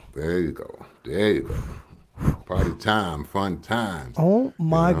 bro. There you go. Party time, fun times. Oh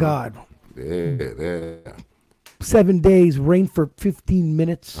my God. Yeah. 7 days, rain for 15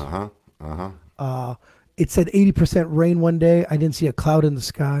 minutes. It said 80% rain one day. I didn't see a cloud in the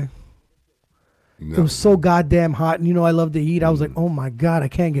sky. No. It was so goddamn hot. And I love the heat. I was like, oh my God, I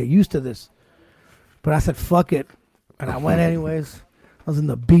can't get used to this. But I said, fuck it. And I went anyways. I was in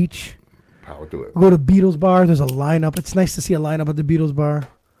the beach. Power to it. I go to Beatles bar. There's a lineup. It's nice to see a lineup at the Beatles bar.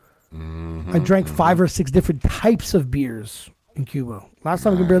 I drank 5 or 6 different types of beers in Cuba. Last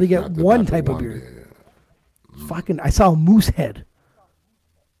time I could barely get one type of beer. Fucking, I saw a moose head.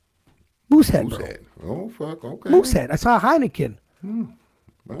 Moose head, bro. Oh, fuck, okay. Moose head. I saw a Heineken.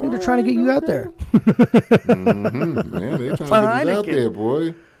 I think they're trying to get you out there. Yeah, they're trying to get you out there,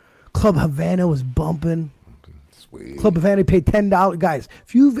 boy. Club Havana was bumping. Sweet. Club Havana paid $10. Guys,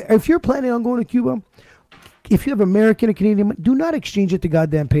 if you're planning on going to Cuba, if you have American or Canadian, do not exchange it to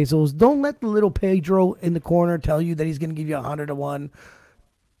goddamn pesos. Don't let the little Pedro in the corner tell you that he's going to give you 100 to 1.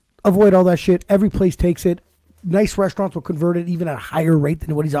 Avoid all that shit. Every place takes it. Nice restaurants will convert it even at a higher rate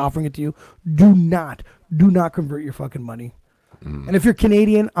than what he's offering it to you. Do not convert your fucking money. And if you're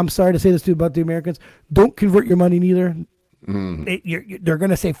Canadian, I'm sorry to say this too about the Americans, don't convert your money neither. They're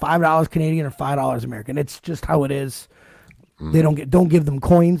going to say $5 Canadian or $5 American. It's just how it is. They don't give them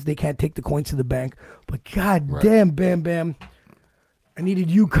coins. They can't take the coins to the bank. But goddamn, Bam Bam, I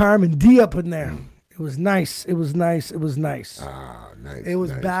needed you, Carmen D up in there. It was nice. It was nice. Nice. It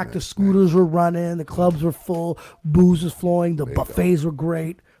was back. The scooters were running. The clubs were full. Booze was flowing. The buffets were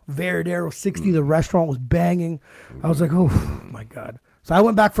great. Veradero 60, the restaurant was banging. I was like, oh my God. So I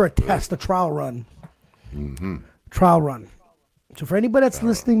went back for a trial run. Trial run. So for anybody that's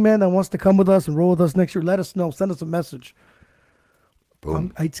listening, man, that wants to come with us and roll with us next year, let us know. Send us a message.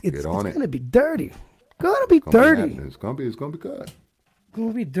 Boom. It's going to be dirty. It's going to be good. It's going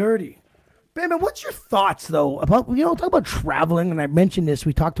to be dirty. Man, what's your thoughts though about talk about traveling? And I mentioned this.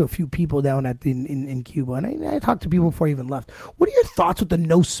 We talked to a few people down at in Cuba, and I talked to people before I even left. What are your thoughts with the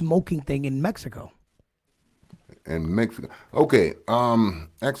no smoking thing in Mexico? In Mexico, okay.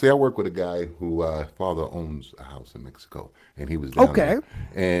 Actually, I work with a guy who father owns a house in Mexico, and he was down there.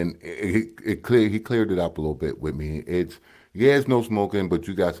 And he cleared it up a little bit with me. It's no smoking, but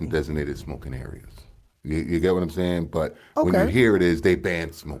you got some designated smoking areas. You get what I'm saying? But when you hear it is they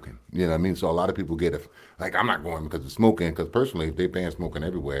ban smoking. You know what I mean? So a lot of people get it. Like, I'm not going because of smoking. Because personally, if they ban smoking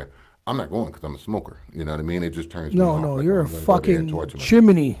everywhere, I'm not going because I'm a smoker. You know what I mean? It just turns me off. No, you're a fucking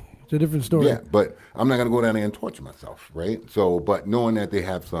chimney. It's a different story. Yeah, but I'm not going to go down there and torture myself, right? So, but knowing that they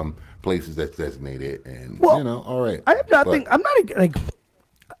have some places that's designated and, all right.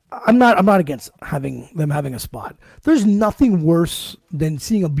 I'm not against having a spot. There's nothing worse than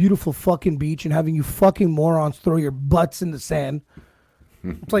seeing a beautiful fucking beach and having you fucking morons throw your butts in the sand.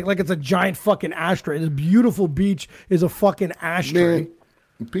 It's like it's a giant fucking ashtray. This beautiful beach is a fucking ashtray. Man,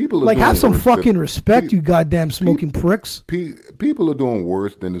 people are have some fucking respect, you goddamn smoking pricks. People are doing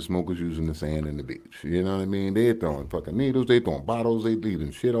worse than the smokers using the sand in the beach. You know what I mean? They're throwing fucking needles, they throwing bottles, they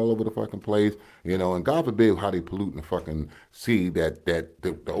leaving shit all over the fucking place. And God forbid how they polluting the fucking sea that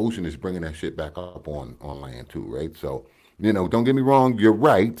the ocean is bringing that shit back up on land too, right? So, don't get me wrong, you're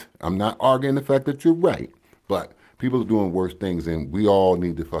right. I'm not arguing the fact that you're right, but people are doing worse things, and we all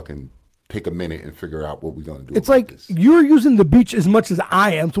need to fucking take a minute and figure out what we're going to do. It's like this. You're using the beach as much as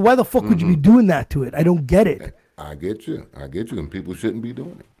I am, so why the fuck would you be doing that to it? I don't get it. I get you, and people shouldn't be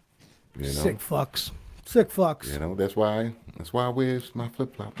doing it. Sick fucks. That's why I wear my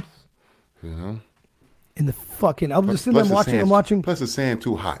flip flops. In the fucking, I'm just sitting there watching. Plus the sand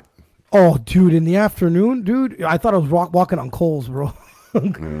too hot. Oh, dude, in the afternoon, dude, I thought I was walking on coals, bro.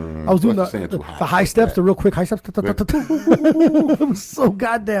 I was doing the high steps, the real quick high steps. It was so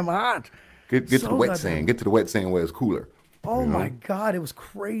goddamn hot. Get to the wet sand. Get to the wet sand where it's cooler. Oh my God, it was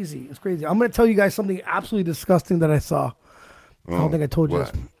crazy. I'm going to tell you guys something absolutely disgusting that I saw. I don't think I told you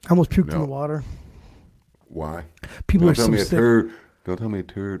this. I almost puked in the water. Why? People are so sick. Don't tell me a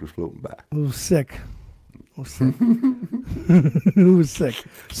turd was floating by. It was sick. It was sick.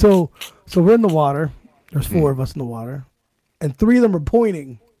 So we're in the water. There's 4 of us in the water. And 3 of them are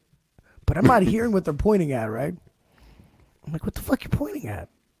pointing. But I'm not hearing what they're pointing at, right? I'm like, what the fuck are you pointing at?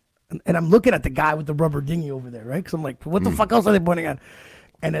 And I'm looking at the guy with the rubber dinghy over there, right? Because I'm like, what the fuck else are they pointing at?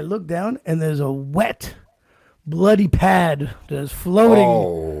 And I look down, and there's a wet, bloody pad that is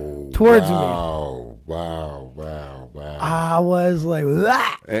floating towards me. Wow. I was like,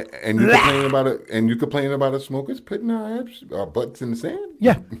 ah! And you complaining about it? And you complaining about the smokers putting our butts in the sand?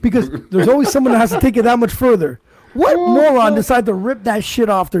 Yeah, because there's always someone that has to take it that much further. What moron decided to rip that shit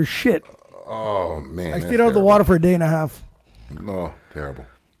off their shit? Oh, man. I stayed out of the water for a day and a half. Oh, terrible.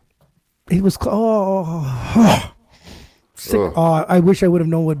 He was, sick. Oh, I wish I would have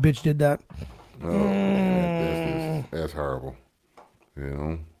known what bitch did that. Oh, man, That's horrible. You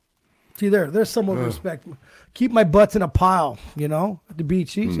know. See, there's someone respect. Keep my butts in a pile, you know, at the beach.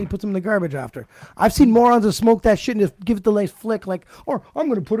 See, he puts them in the garbage after. I've seen morons that smoke that shit and just give it the nice flick, like, or I'm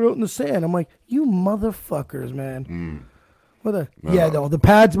gonna put it out in the sand. I'm like, you motherfuckers, man. The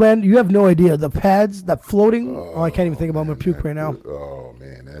pads, man. You have no idea. The pads, that floating. Oh, I can't even think about. I'm gonna puke right now. Oh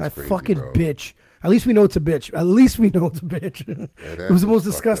man, that's that crazy, fucking bro. bitch. At least we know it's a bitch. At least we know it's a bitch. It was the most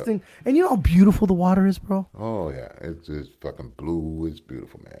disgusting. And you know how beautiful the water is, bro? Oh, yeah. It's just fucking blue. It's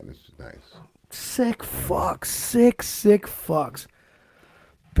beautiful, man. It's just nice. Sick fucks. Sick fucks.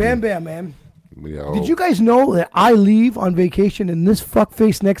 Bam, man. Did you guys know that I leave on vacation and this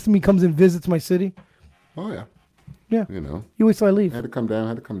fuckface next to me comes and visits my city? Oh, yeah. Yeah. You know. You wait till I leave. Had to come down,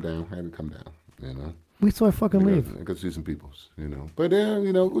 you know. Wait till I fucking leave. I could see some peoples, you know. But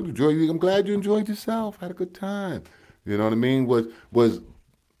you know, I'm glad you enjoyed yourself. Had a good time. You know what I mean? Was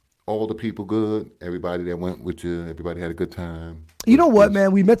all the people good? Everybody that went with you, everybody had a good time? You know what,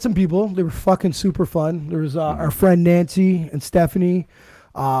 man? We met some people. They were fucking super fun. There was our friend Nancy and Stephanie.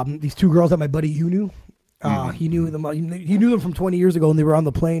 These two girls that my buddy Yu knew. He knew them. He knew them from 20 years ago, and they were on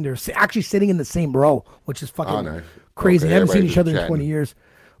the plane. They're actually sitting in the same row, which is fucking crazy. They haven't seen each other in 20 years.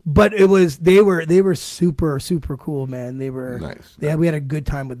 But they were super cool, man. They were nice. We had a good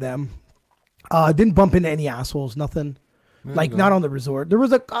time with them. Didn't bump into any assholes, nothing. Not on the resort. There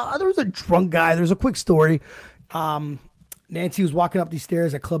was a drunk guy. There's a quick story. Nancy was walking up these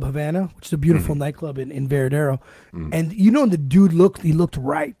stairs at Club Havana, which is a beautiful nightclub in Veradero. And you know, the dude looked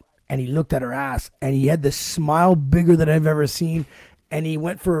right, and he looked at her ass, and he had this smile bigger than I've ever seen. And he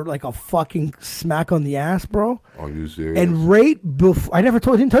went for like a fucking smack on the ass, bro. Are you serious? And right before,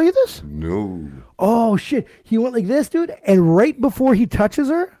 didn't tell you this? No. Oh, shit. He went like this, dude. And right before he touches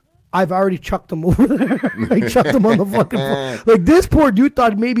her, I've already chucked him over there. I chucked him on the fucking floor. Like, this poor dude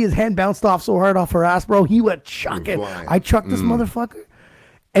thought maybe his hand bounced off so hard off her ass, bro. He went chucking. I chucked this motherfucker.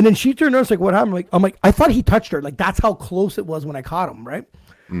 And then she turned around, like, what happened? I'm like, I thought he touched her. Like, that's how close it was when I caught him, right?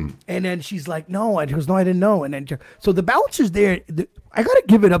 And then she's like, no. I goes, no, I didn't know. And then, so the bouncers there, I got to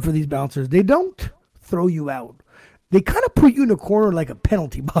give it up for these bouncers. They don't throw you out. They kind of put you in a corner like a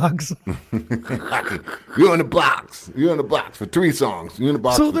penalty box. You're in the box. You're in the box for 3 songs. You're in the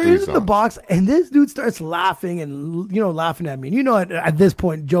box so for 3 songs. So they're in the box, and this dude starts laughing and, laughing at me. And at this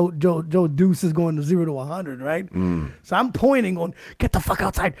point, Joe Deuce is going to 0 to 100, right? So I'm pointing, going, get the fuck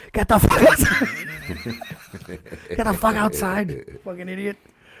outside. Get the fuck outside. Get the fuck outside. Fucking idiot.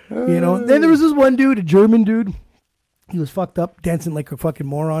 Then there was this one dude, a German dude. He was fucked up, dancing like a fucking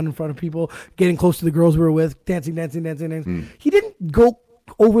moron in front of people, getting close to the girls we were with, dancing. He didn't go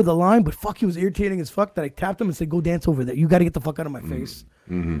over the line, but fuck, he was irritating as fuck that I tapped him and said, go dance over there. You got to get the fuck out of my face.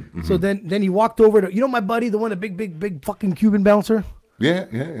 So then he walked over to, my buddy, the one, the big fucking Cuban bouncer? Yeah.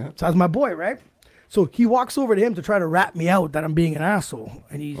 So that's my boy, right? So he walks over to him to try to rat me out that I'm being an asshole.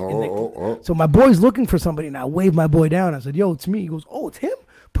 And he's So my boy's looking for somebody, and I waved my boy down. I said, yo, it's me. He goes, oh, it's him?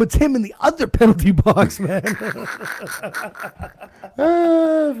 Puts him in the other penalty box, man.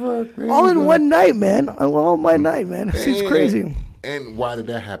 All in one night, man. All my night, man. It's crazy. And why did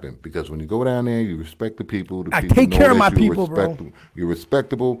that happen? Because when you go down there, you respect the people. I take care of my people, bro. You're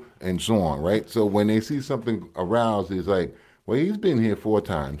respectable and so on, right? So when they see something aroused, it's like, well, he's been here 4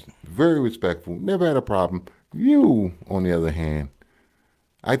 times. Very respectful. Never had a problem. You, on the other hand,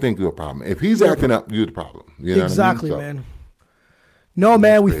 I think you're a problem. If he's acting up, you're the problem. You know exactly, what I mean? Man. No,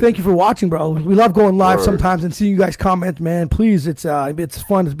 man, we thank you for watching, bro. We love going live sometimes and seeing you guys comment, man. Please, it's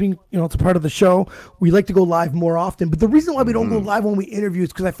fun. It's being, it's a part of the show. We like to go live more often, but the reason why we don't go live when we interview is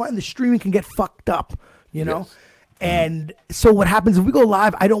because I find the streaming can get fucked up, know? Yes. And so what happens if we go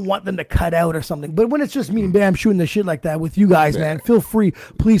live, I don't want them to cut out or something. But when it's just me and Bam shooting the shit like that with you guys, man, feel free.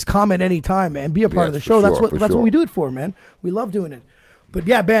 Please comment anytime, man. Be a part of the show. That's what we do it for, man. We love doing it. But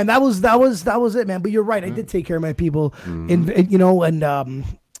yeah, man, that was it, man. But you're right. I did take care of my people, and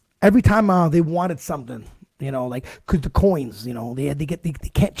every time they wanted something, like cause the coins, they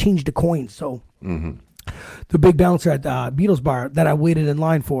can't change the coins. So the big bouncer at Beatles Bar that I waited in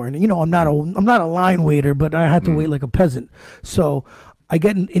line for, and I'm not a line waiter, but I had to wait like a peasant. So I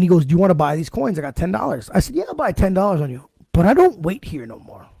get in, and he goes, "Do you want to buy these coins? I got $10." I said, "Yeah, I'll buy $10 on you, but I don't wait here no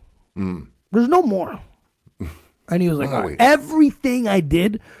more. There's no more." And he was like, everything I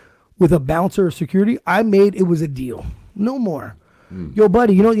did with a bouncer or security, I made it was a deal. No more. Yo,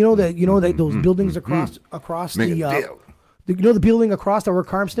 buddy, you know that those buildings across the building across that where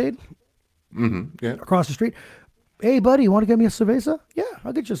Carm stayed? Yeah. Across the street. Hey, buddy, you want to get me a cerveza? Yeah,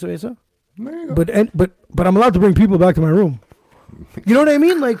 I'll get you a cerveza. There you go. But I'm allowed to bring people back to my room. You know what I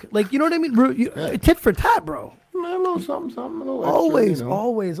mean? Like you know what I mean? Tit for tat, bro. A little something. Always.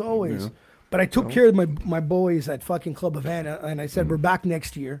 But I took care of my boys at fucking Club Havana, and I said, we're back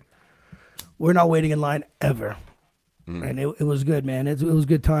next year. We're not waiting in line ever. And it was good, man. It was a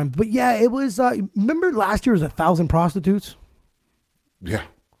good time. But yeah, it was, remember last year was 1,000 prostitutes? Yeah.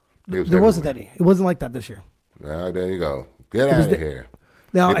 There wasn't any. It wasn't like that this year. There you go. Get out of here.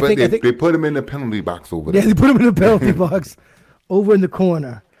 Now, I think they put him in the penalty box over there. Yeah, they put him in the penalty box over in the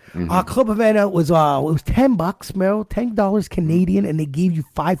corner. Club Havana was it was $10, Mel, $10 Canadian, and they gave you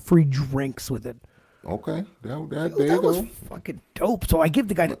 5 free drinks with it. Okay, there you That was go. fucking dope. So I give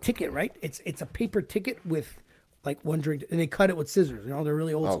the guy the ticket, right? It's a paper ticket with like one drink, and they cut it with scissors. You know, they're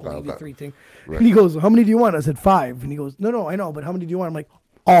really old school. They give you 3 things. Right. And he goes, "How many do you want?" I said 5, and he goes, "No, I know, but how many do you want?" I'm like,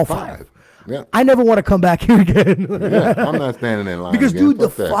 "All 5." Yeah. I never want to come back here again. Yeah, I'm not standing in line because, again. dude,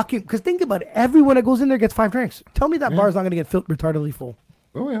 because think about it. Everyone that goes in there gets 5 drinks. Tell me that bar's not going to get retardedly full.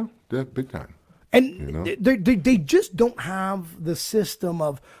 Oh yeah, that's big time. And they just don't have the system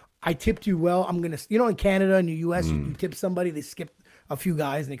of, I tipped you well, I'm going to, in Canada and the U.S., you tip somebody, they skip a few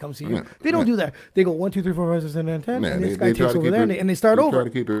guys and they come see you. They don't do that. They go 1, 2, 3, 4, 5, 6, 7, 8, 10, and this guy takes over there and they start over.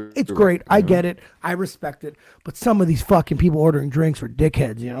 It's great. I get it. I respect it. But some of these fucking people ordering drinks are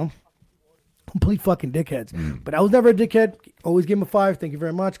dickheads, complete fucking dickheads. But I was never a dickhead. Always give him a 5. Thank you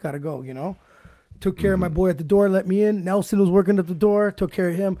very much. Gotta go, Took care of my boy at the door, let me in. Nelson was working at the door, took care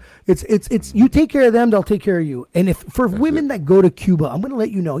of him. It's you take care of them, they'll take care of you. And for women that go to Cuba, I'm gonna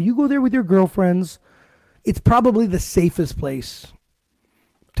let you know, you go there with your girlfriends, it's probably the safest place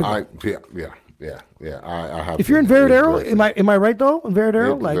to go. Yeah. I have. If you're in Veradero, am I right though? In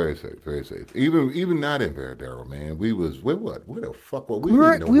Veradero, very safe, very safe. Even not in Veradero, man. We was where the fuck were we?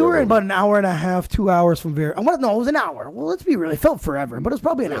 We were about an hour and a half, 2 hours from Veradero. No, it was an hour. Well, let's be real. It felt forever, but it was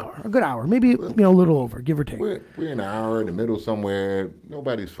probably an hour, a good hour, maybe a little over, give or take. We're an hour in the middle somewhere.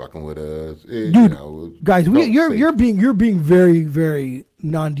 Nobody's fucking with us, dude. Guys, you're being very, very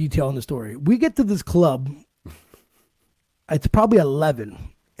non-detailed in the story. We get to this club. It's probably 11.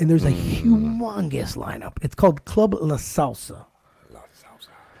 And there's a humongous lineup. It's called Club La Salsa.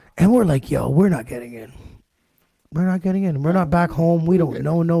 And we're like, yo, we're not getting in. We're not back home. We don't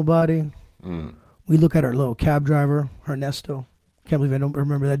know nobody. We look at our little cab driver, Ernesto. Can't believe I don't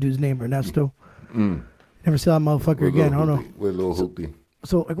remember that dude's name, Ernesto. Never see that motherfucker again. I don't know. We're a little hoopty.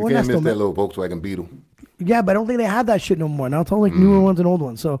 So like, you can't miss that little Volkswagen Beetle. Yeah, but I don't think they have that shit no more. Now it's all like newer ones and old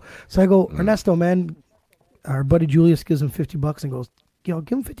ones. So I go, Ernesto, man. Our buddy Julius gives him $50 and goes, give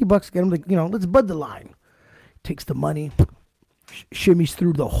him $50, get him let's bud the line. Takes the money, shimmies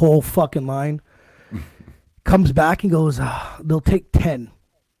through the whole fucking line, comes back and goes, they'll take 10.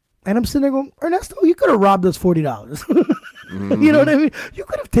 And I'm sitting there going, Ernesto, you could have robbed us $40. You know what I mean? You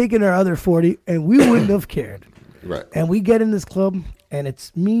could have taken our other 40 and we wouldn't have cared. Right. And we get in this club and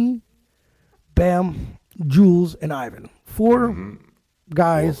it's me, Bam, Jules, and Ivan. 4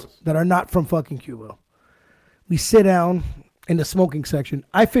 guys that are not from fucking Cuba. We sit down in the smoking section.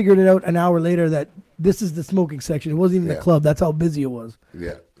 I figured it out an hour later that this is the smoking section. It wasn't even the club. That's how busy it was.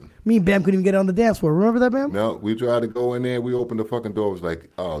 Yeah. Me and Bam couldn't even get on the dance floor. Remember that, Bam? No, we tried to go in there. We opened the fucking door. It was like,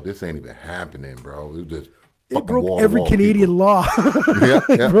 oh, this ain't even happening, bro. It was just it broke every Canadian law. Yeah,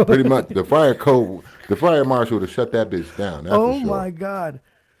 pretty much. The fire marshal would have shut that bitch down. Oh my God.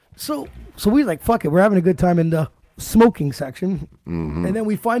 So we like, fuck it. We're having a good time in the smoking section. And then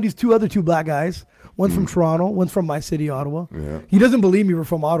we find these two black guys. One's from Toronto, one's from my city, Ottawa. Yeah. He doesn't believe me we're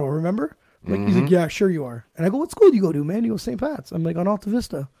from Ottawa, remember? He's like, yeah, sure you are. And I go, what school do you go to, man? He goes, St. Pat's. I'm like, on Alta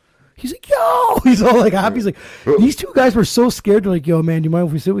Vista. He's like, yo! He's all like happy. He's like, these 2 guys were so scared. They're like, yo, man, do you mind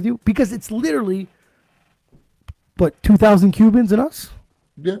if we sit with you? Because it's literally, 2,000 Cubans and us?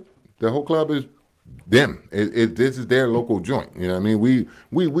 Yeah. The whole club is them. This is their local joint. You know what I mean?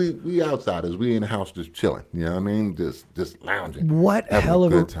 We outsiders. We in the house just chilling. You know what I mean? Just lounging. What hell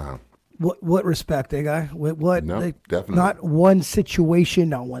of a good time. What respect, guy? What? No, definitely. Not one situation,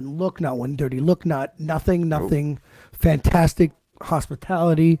 not one look, not one dirty look, nothing. Nope. Fantastic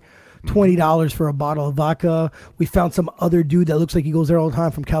hospitality. $20 for a bottle of vodka. We found some other dude that looks like he goes there all the time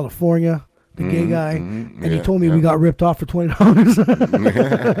from California, the gay guy, and he told me we got ripped off for $20.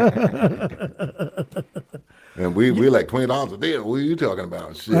 And we like $20 a day. What are you talking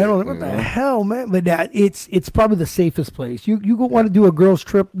about? Shit, I don't know what the hell, man. But it's probably the safest place. You go want to do a girls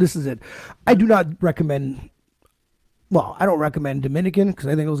trip. This is it. I do not recommend. Well, I don't recommend Dominican because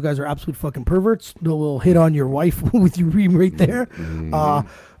I think those guys are absolute fucking perverts. They will hit on your wife with you right there.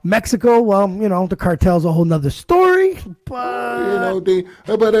 Mexico, well, the cartel's a whole nother story. But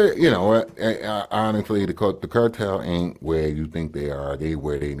honestly, the cartel ain't where you think they are. They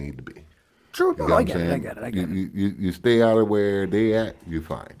where they need to be. True. No, I get it. You stay out of where they at, you're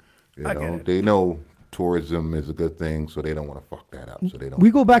fine. They know tourism is a good thing, so they don't want to fuck that up. So they don't.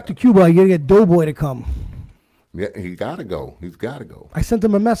 We go back to Cuba. I gotta get Doughboy to come. Yeah, he gotta go. He's gotta go. I sent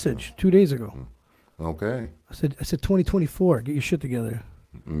him a message 2 days ago. Okay. I said 2024. Get your shit together.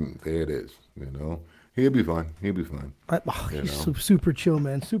 There it is. You know, he'll be fine. He'll be fine. He's super chill,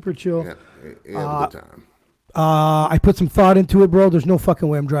 man. Super chill. Yeah, he'll have a good time. I put some thought into it, bro. There's no fucking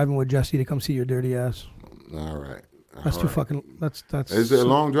way I'm driving with Jesse to come see your dirty ass. All right. That's too fucking. That's. It's a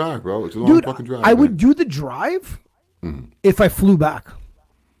long drive, bro. It's a long fucking drive. I would do the drive if I flew back.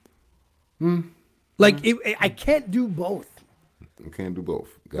 Like I can't do both. You can't do both.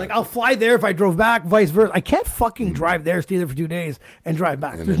 Like I'll fly there if I drove back, vice versa. I can't fucking drive there, stay there for 2 days, and drive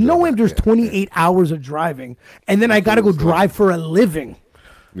back. There's no way there's 28 hours of driving, and then I got to go drive for a living.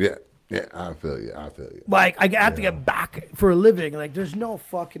 Yeah, I feel you. Like I have to get back for a living. Like there's no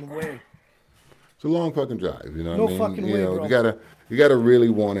fucking way. It's a long fucking drive, you know. No what I mean? fucking way, bro. You gotta really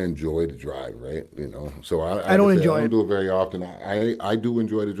want to enjoy the drive, right? You know. So I don't enjoy it. I don't do it very often. I do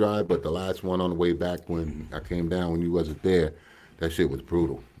enjoy the drive, but the last one on the way back when I came down when you wasn't there, that shit was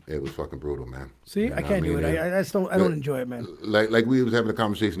brutal. It was fucking brutal, man. See, you know I can't do it. I just don't. I don't enjoy it, man. Like we was having a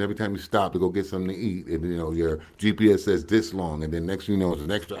conversation. Every time you stop to go get something to eat, and you know your GPS says this long, and then next thing you know, it's an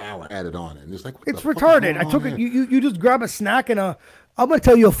extra hour added on it, and it's like it's retarded. I took it. You just grab a snack and a. I'm gonna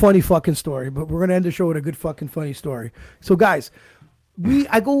tell you a funny fucking story, but we're gonna end the show with a good fucking funny story. So guys,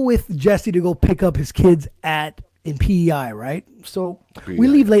 I go with Jesse to go pick up his kids in PEI, right? So we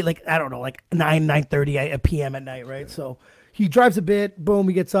leave late, like I don't know, like 9:30 p.m. at night, right? So he drives a bit, boom,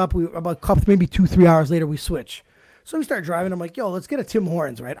 he gets up. We about a couple, maybe 2-3 hours later, we switch. So we start driving. I'm like, yo, let's get a Tim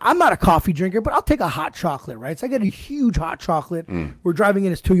Hortons, right? I'm not a coffee drinker, but I'll take a hot chocolate, right? So I get a huge hot chocolate. We're driving in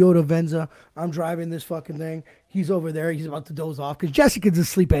his Toyota Venza. I'm driving this fucking thing. He's over there. He's about to doze off because Jesse can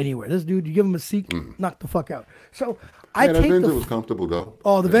just sleep anywhere. This dude, you give him a seat, knock the fuck out. So I take the Venza was comfortable though.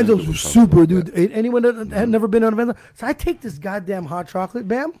 Oh, the Venza was super, dude. Yeah. Anyone that had never been on a Venza? So I take this goddamn hot chocolate,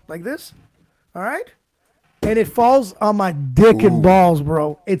 bam, like this. All right. And it falls on my dick and balls,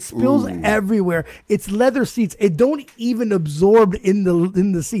 bro. It spills everywhere. It's leather seats. It don't even absorb in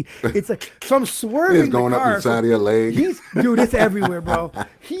the seat. It's like so I'm swerving. It's going the car. up inside of your leg. Dude, it's everywhere, bro.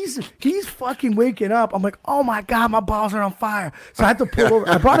 He's fucking waking up. I'm like, oh my god, my balls are on fire. So I had to pull over.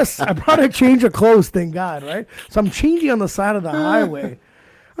 I brought a change of clothes, thank God, right? So I'm changing on the side of the highway.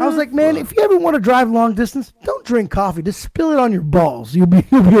 I was like, man, if you ever want to drive long distance, don't drink coffee. Just spill it on your balls. You'll be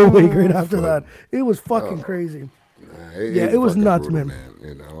awake right after that. It was fucking crazy. It was nuts, brutal, man.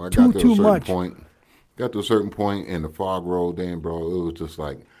 You know, I Too got to a certain much. point. Got to a certain point, and the fog rolled in, bro. It was just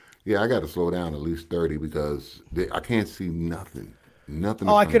like, I got to slow down at least 30 because I can't see nothing. Nothing.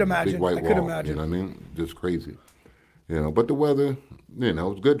 Oh, I could big imagine. white I could wall, imagine. You know what I mean? Just crazy. You know, but the weather, it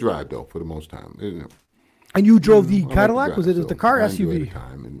was a good drive though for the most time. You know. And you drove the I Cadillac? like Was it the car I enjoyed SUV? the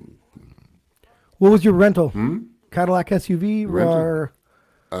time and, What was your rental? Cadillac SUV or?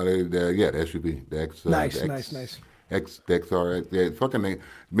 the SUV. The X, Nice. The XR, fucking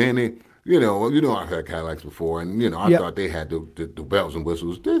man. I've had Cadillacs before, and I thought they had the bells and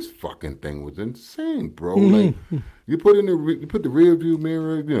whistles. This fucking thing was insane, bro. Like you put the rear view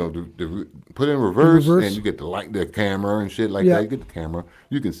mirror, put it in reverse, and you get the camera and shit like that. You get the camera,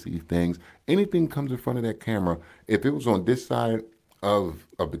 you can see things. Anything comes in front of that camera. If it was on this side of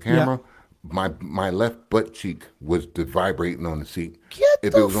the camera. My left butt cheek was vibrating on the seat.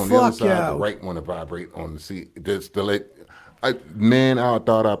 If it was on the other side, the right one to vibrate on the seat. I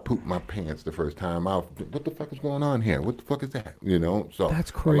thought I pooped my pants the first time. What the fuck is going on here? What the fuck is that? So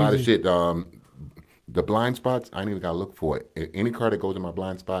that's crazy. A lot of shit. The blind spots, I ain't even gotta look for it. Any car that goes in my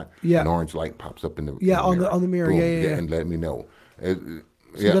blind spot, an orange light pops up in the on the mirror. Boom, yeah, and let me know. So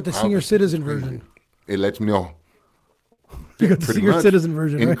you got the senior citizen version. It lets me know. You got the senior citizen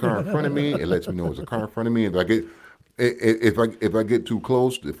version. Any car in front of me, it lets me know there's a car in front of me. If I get too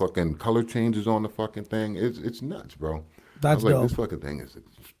close, the fucking color changes on the fucking thing. It's nuts, bro. That's dope. This fucking thing is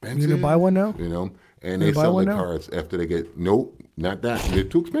expensive. You gonna buy one now? And they sell their cars after they get not that. They're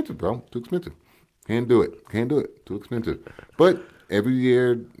too expensive, bro. Too expensive. Can't do it. Too expensive. But every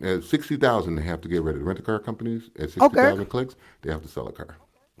year, 60,000 they have to get rid of. The rental car companies at 60,000 clicks, they have to sell a car.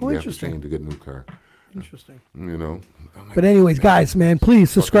 They have to change to get a new car. Interesting. But anyways, guys, man, please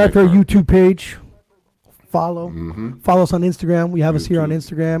subscribe to our YouTube page. Follow us on Instagram. We have us here on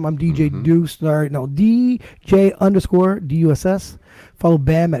Instagram. I'm DJ Duss. DJ_DUSS. Follow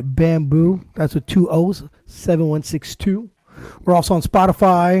Bam at Bamboo. That's with 2 O's. 7162. We're also on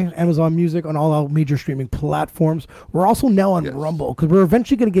Spotify, Amazon Music, on all our major streaming platforms. We're also now on Rumble because we're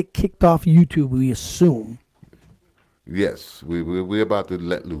eventually going to get kicked off YouTube, we assume. Yes, we're about to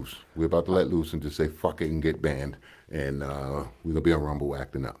let loose. We're about to let loose and just say fuck it and get banned. And we're going to be on Rumble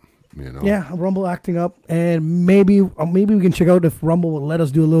acting up. You know. Yeah, Rumble acting up, and maybe we can check out if Rumble will let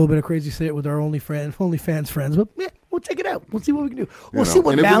us do a little bit of crazy shit with our OnlyFans friends. But yeah, we'll check it out. We'll see what we can do. We'll see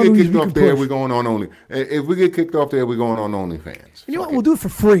what boundaries we can push. We're going on Only. If we get kicked off there, we're going on OnlyFans. You know what? We'll do it for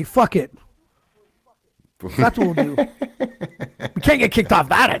free. Fuck it. That's what we'll do. We can't get kicked off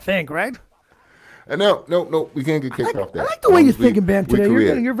that, I think, right? No, we can't get kicked off that. I like the way you're thinking, Bam,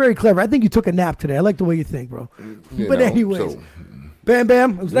 today. You're very clever. I think you took a nap today. I like the way you think, bro. Anyways, Bam,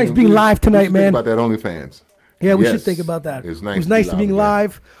 it was nice being live tonight, man. Think about that OnlyFans. Yeah, we should think about that. It's nice. It was nice to being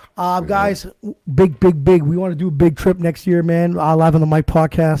live. Guys, big. We want to do a big trip next year, man. Live on the Mic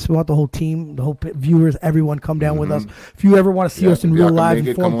podcast. We want the whole team, the whole viewers, everyone come down with us. If you ever want to see us in real live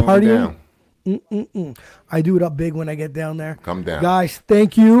and fun partying. I do it up big when I get down there. Come down. Guys,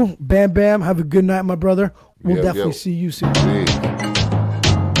 thank you. Bam. Have a good night, my brother. We'll definitely see you soon.